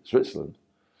Switzerland,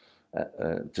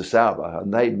 to Sauber,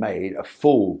 and they made a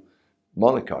full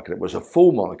monocoque. And it was a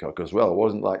full monocoque as well. It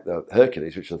wasn't like the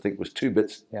Hercules, which I think was 2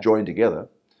 bits joined together.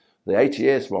 The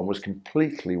ATS one was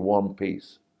completely one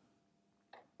piece.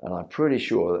 And I'm pretty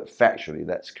sure that factually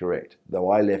that's correct,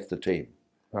 though I left the team.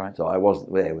 Right. So I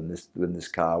wasn't there when this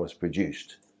car was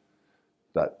produced.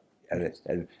 But and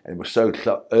it was so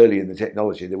early in the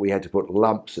technology that we had to put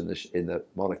lumps in the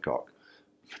monocoque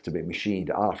to be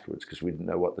machined afterwards, because we didn't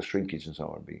know what the shrinkage and so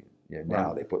on would be.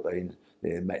 Now they put that in,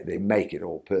 they make it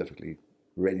all perfectly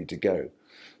ready to go.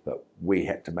 But we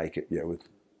had to make it,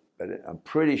 but I'm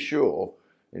pretty sure,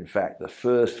 in fact, the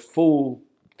first full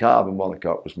carbon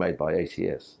monocoque was made by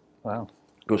ATS. Wow.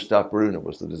 Gustav Brunner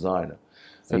was the designer.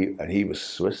 And he was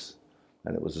Swiss,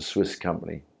 and it was a Swiss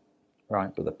company.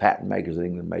 Right. But the patent makers in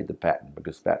England made the patent,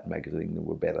 because patent makers in England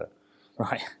were better.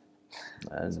 Right.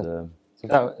 And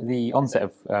so the onset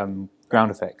of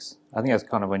ground effects, I think that's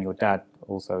kind of when your dad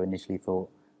also initially thought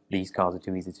these cars are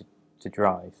too easy to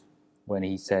drive. When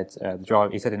he said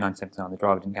he said in 1979 the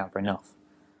driver didn't count for enough.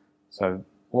 So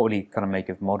what would he kind of make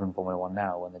of modern Formula One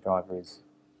now, when the driver is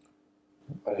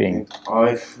being?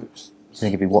 I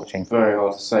think he'd be watching. Very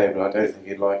hard to say, but I don't think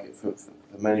he'd like it for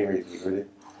many reasons, really.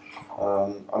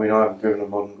 I mean, I haven't driven a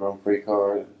modern Grand Prix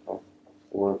car,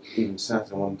 or even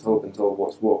sat in one and been told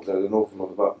what's what. There's an awful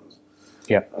lot of buttons.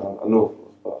 Yeah. An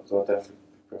awful lot of buttons. I'll definitely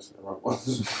be pressing the right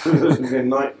ones. It's going to be a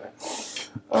nightmare.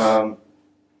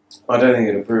 I don't think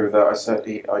he'd approve of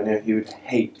that. I know he would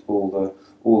hate all the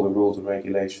rules and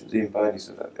regulations. Even Bernie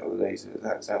said that the other day. He said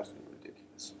that's absolutely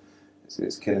ridiculous.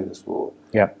 It's killing the sport.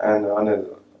 Yeah. And I know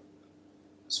that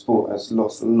sport has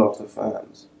lost a lot of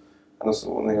fans. And that's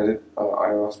the one thing I did.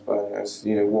 I asked Bernie, I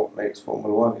said, what makes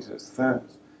Formula One? He said, it's the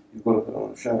fans. You've got to put on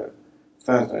a show. If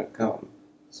fans don't come,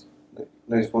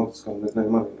 no sponsors come, there's no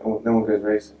money, no one goes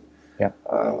racing. Yeah.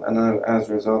 And as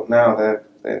a result, now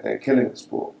they're killing the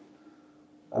sport.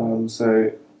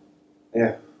 So,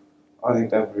 yeah, I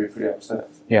think that would be pretty upset.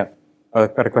 Yeah.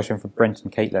 I've got a question from Brenton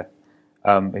Caitler,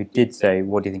 who did say,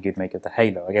 what do you think you'd make of the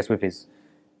Halo? I guess with his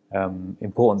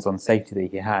importance on safety that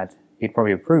he had, he'd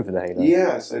probably approve of the Halo.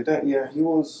 Yeah, he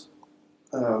was.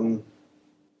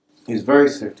 He's very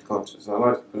safety conscious. I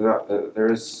like to put it out there that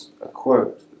there is a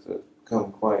quote that's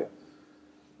become quite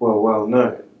well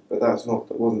known, but that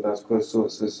wasn't as close. So it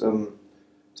says, "To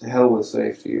hell with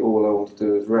safety. All I want to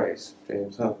do is race."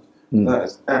 James Hunt. That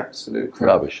is absolute crap.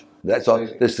 rubbish. That's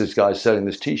on. This guy's selling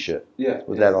this T-shirt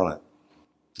with that on it.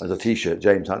 There's a T-shirt,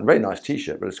 James Hunt, very nice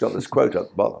T-shirt, but it's got this quote at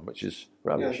the bottom, which is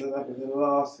rubbish. Yeah, so that was the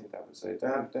last thing Dad would say.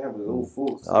 Dad was all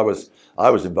for it. I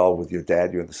was involved with your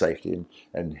dad, you were the safety,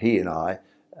 and he and I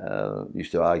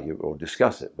used to argue or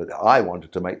discuss it. But I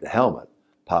wanted to make the helmet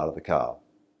part of the car.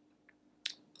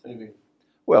 Maybe.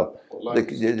 Well,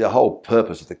 the whole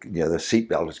purpose of the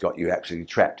seatbelt has got you actually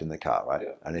trapped in the car, right?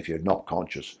 Yeah. And if you're not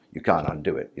conscious, you can't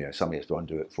undo it. Somebody has to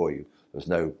undo it for you. There's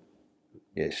no.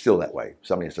 It's still that way.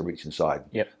 Somebody has to reach inside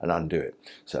and undo it.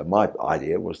 So my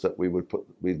idea was that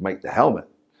we'd make the helmet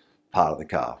part of the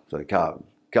car. So the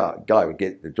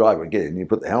the driver would get it, and you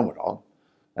put the helmet on,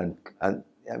 and I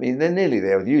mean they're nearly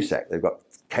there with USAC. They've got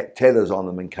tethers on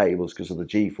them and cables because of the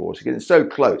G-force. You're getting so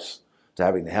close to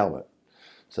having the helmet.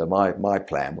 So my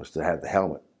plan was to have the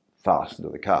helmet fastened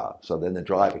to the car, so then the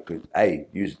driver could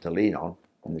use it to lean on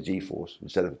in the G-force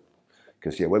instead of.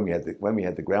 Because when we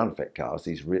had the ground effect cars,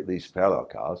 these parallel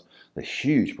cars, the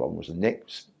huge problem was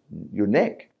your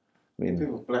neck. I mean,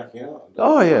 people blacking out.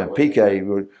 Oh yeah, PK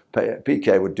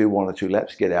would do 1 or 2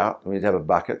 laps, get out, and he'd have a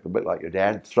bucket, a bit like your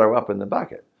dad, throw up in the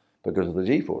bucket because of the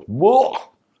G-force. Whoa!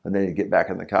 And then he'd get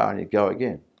back in the car and he'd go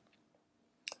again.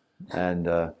 And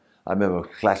I remember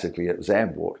classically at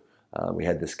Zandvoort, we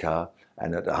had this car,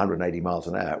 and at 180 miles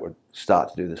an hour, it would start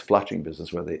to do this fluttering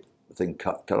business where the thing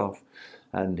cut off.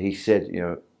 And he said,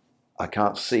 I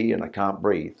can't see and I can't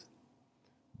breathe,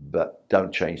 but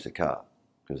don't change the car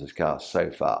because this car's so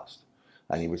fast.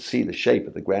 And he would see the shape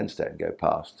of the grandstand go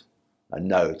past and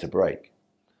know to brake.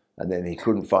 And then he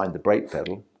couldn't find the brake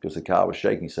pedal because the car was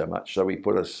shaking so much. So he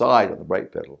put a side on the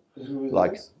brake pedal,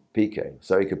 like PK,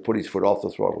 so he could put his foot off the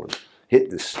throttle and hit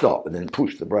the stop and then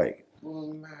push the brake.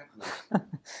 Oh,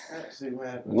 madness. Absolute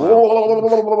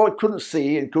madness. Couldn't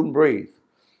see and couldn't breathe.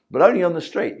 But only on the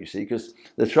straight, you see, because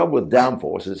the trouble with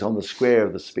downforce is on the square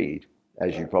of the speed,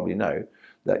 as you probably know,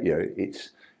 that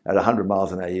it's at 100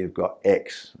 miles an hour you've got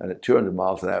X, and at 200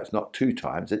 miles an hour it's not 2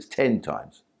 times, it's 10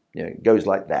 times. It goes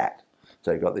like that.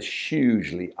 So you've got this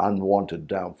hugely unwanted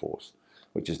downforce,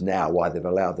 which is now why they've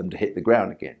allowed them to hit the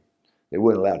ground again. They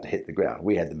weren't allowed to hit the ground.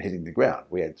 We had them hitting the ground.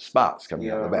 We had sparks coming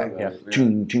out the back.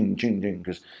 Chung, chung, chung, chung.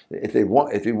 Because if they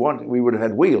want, we would have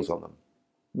had wheels on them.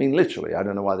 I mean, literally. I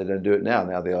don't know why they don't do it now.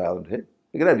 Now they allow them to hit.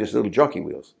 They could have just little jockey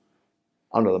wheels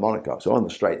under the monocoque. So on the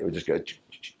straight, they would just go.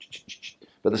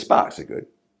 But the sparks are good.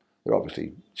 They're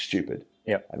obviously stupid.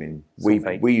 Yep. I mean,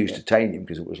 we used titanium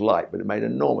because it was light, but it made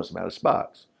an enormous amount of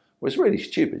sparks. Well, it's really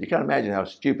stupid. You can't imagine how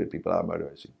stupid people are motor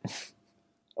racing.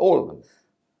 All of them.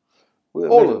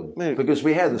 All of them, because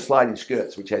we had the sliding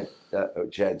skirts which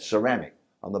had ceramic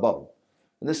on the bottom,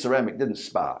 and this ceramic didn't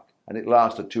spark, and it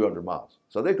lasted 200 miles.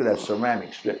 So they could have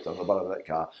ceramic strips on the bottom of that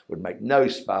car, would make no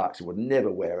sparks, it would never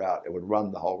wear out, it would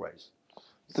run the whole race.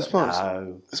 The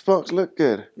sparks look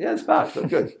good. Yeah, the sparks look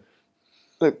good.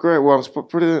 Look great ones, but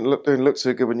probably don't look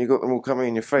so good when you got them all coming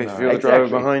in your face. No, if you're the driver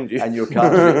behind you, and your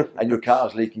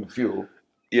car's leaking fuel.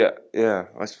 Yeah,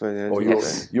 I suppose. Yeah, or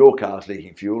your car's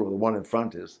leaking fuel, or the one in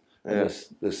front is. And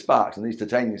there's sparks, and these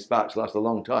titanium sparks last a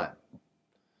long time.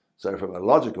 So from a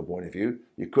logical point of view,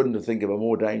 you couldn't think of a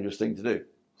more dangerous thing to do.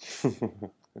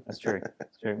 That's true.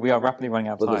 That's true. We are rapidly running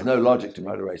out of time. But there's no logic to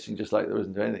motor racing, just like there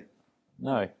isn't to anything.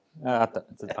 No,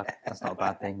 that's not a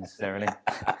bad thing necessarily.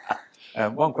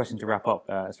 One question to wrap up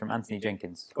is from Anthony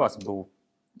Jenkins. Quite simple.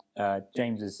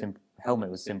 James's helmet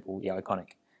was simple yet iconic.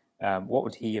 What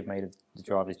would he have made of the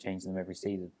drivers changing them every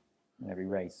season, every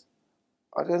race?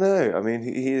 I don't know. I mean,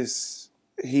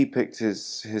 he picked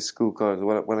his school car, the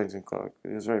Wellington car.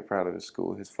 He was very proud of his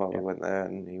school. His father went there,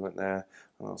 and he went there.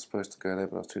 And I was supposed to go there,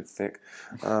 but I was too thick.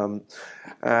 And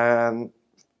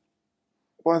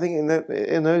well, I think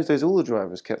in those days, all the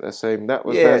drivers kept their same. That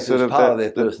was their sort of part of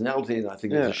their personality, and I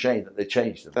think it's a shame that they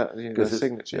changed them. Because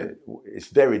signature. It's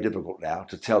very difficult now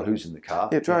to tell who's in the car.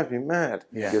 It drives me mad.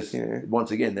 Yeah. Because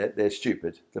once again, they're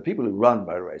stupid. The people who run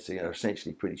motor racing are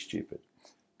essentially pretty stupid.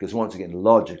 Because once again,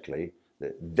 logically,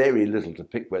 there's very little to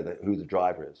pick who the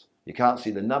driver is. You can't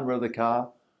see the number of the car.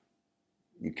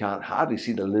 You can't hardly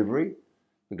see the livery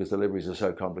because the liveries are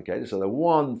so complicated. So the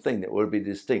one thing that would be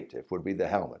distinctive would be the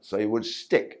helmet. So you would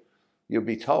stick. You'd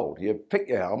be told, you pick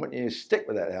your helmet and you stick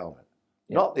with that helmet,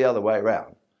 not the other way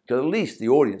around. Because at least the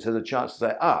audience has a chance to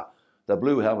say, the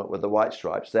blue helmet with the white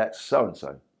stripes, that's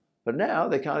so-and-so. But now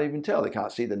they can't even tell. They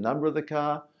can't see the number of the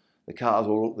car. The cars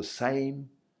all look the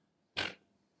same.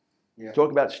 Yeah.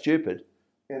 Talk about stupid.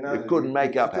 You couldn't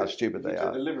make up how stupid they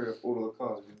are. The livery of all of the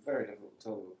cars would be very difficult to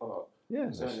tell them apart.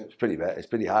 Yeah, it's pretty bad. It's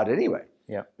pretty hard anyway.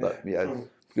 Yeah. But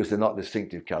because they're not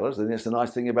distinctive colours, then it's the nice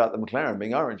thing about the McLaren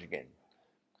being orange again.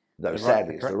 Though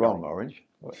sadly, it's the wrong orange.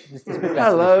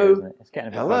 Hello.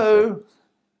 Hello.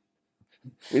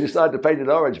 We decided to paint it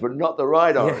orange, but not the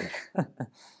right orange.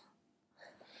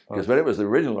 Because when it was the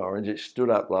original orange, it stood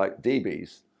up like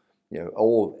DBs.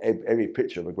 Every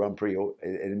picture of a Grand Prix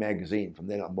in a magazine from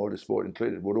then on, Motorsport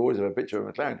included, would always have a picture of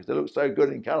a McLaren because they looked so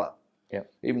good in colour. Yep.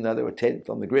 Even though they were 10th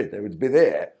on the grid, they would be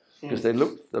there because they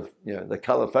looked. The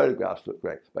colour photographs looked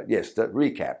great. But yes, to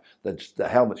recap, the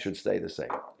helmet should stay the same.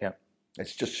 Yeah,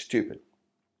 it's just stupid.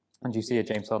 And do you see a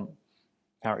James Hunt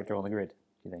character on the grid?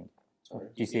 Do you think? Sorry?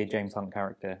 Do you see a James Hunt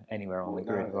character anywhere on the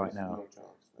grid right now? No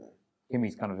chance, no.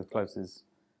 Kimmy's kind of as close as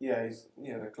the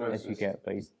closest as you get,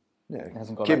 but he's. Yeah,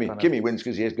 hasn't got Kimmy wins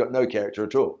because he has got no character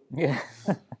at all. Yeah,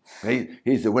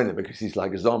 he's the winner because he's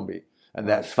like a zombie, and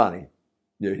that's funny.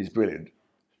 Yeah, he's brilliant.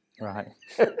 Right.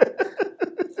 I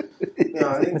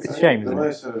think it's a shame. The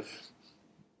most sort of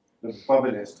the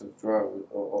bubbliest of drivers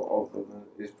of them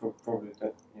is probably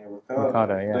Ricciardo.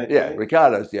 Ricciardo, yeah.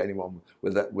 Ricciardo's the only one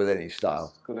with any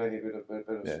style. Got only a bit of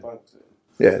spunk to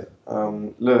it.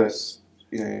 Yeah. Lewis,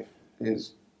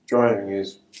 his driving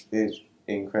is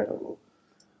incredible.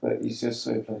 But he's just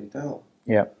so bloody dull.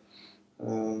 Yeah.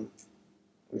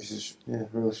 Which is a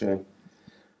real shame.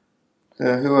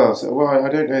 Who else? Well, I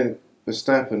don't know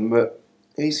Verstappen, but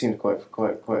he seemed quite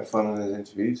fun in his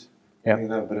interviews. Yeah. He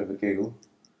had a bit of a giggle.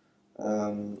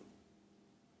 I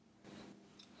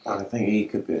think he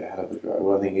could be a hell of a driver.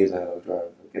 Well, I think he's a hell of a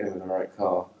driver. Get him in the right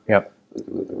car. Yep.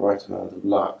 With the right amount of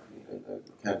luck, the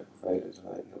mechanical failures,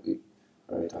 I think he'll be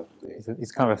very tough to beat.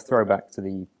 He's kind of a throwback to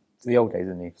the old days,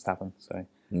 isn't he, Verstappen? So.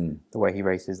 The way he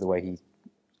races, the way he's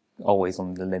always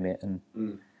on the limit, and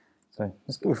so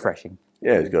it's refreshing.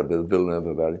 Yeah, he's got a bit of Villeneuve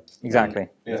about him. Exactly.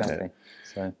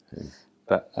 So,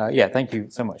 but thank you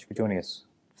so much for joining us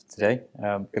today.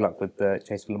 Good luck with the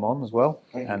Chase for Le Mans as well,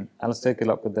 and Alastair, good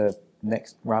luck with the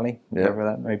next rally, whatever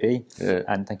that may be. Yeah.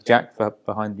 And thank you, Jack, for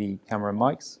behind the camera and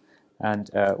mics, and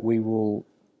we will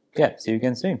see you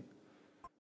again soon.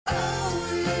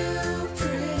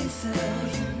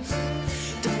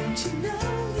 Don't you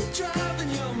know you're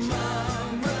driving your mind?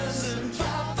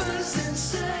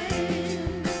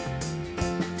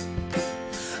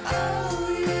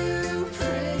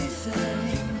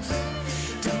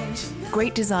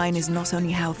 Great design is not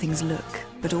only how things look,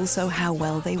 but also how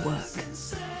well they work.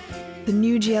 The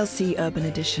new GLC Urban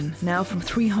Edition, now from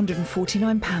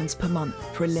 £349 per month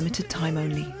for a limited time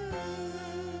only.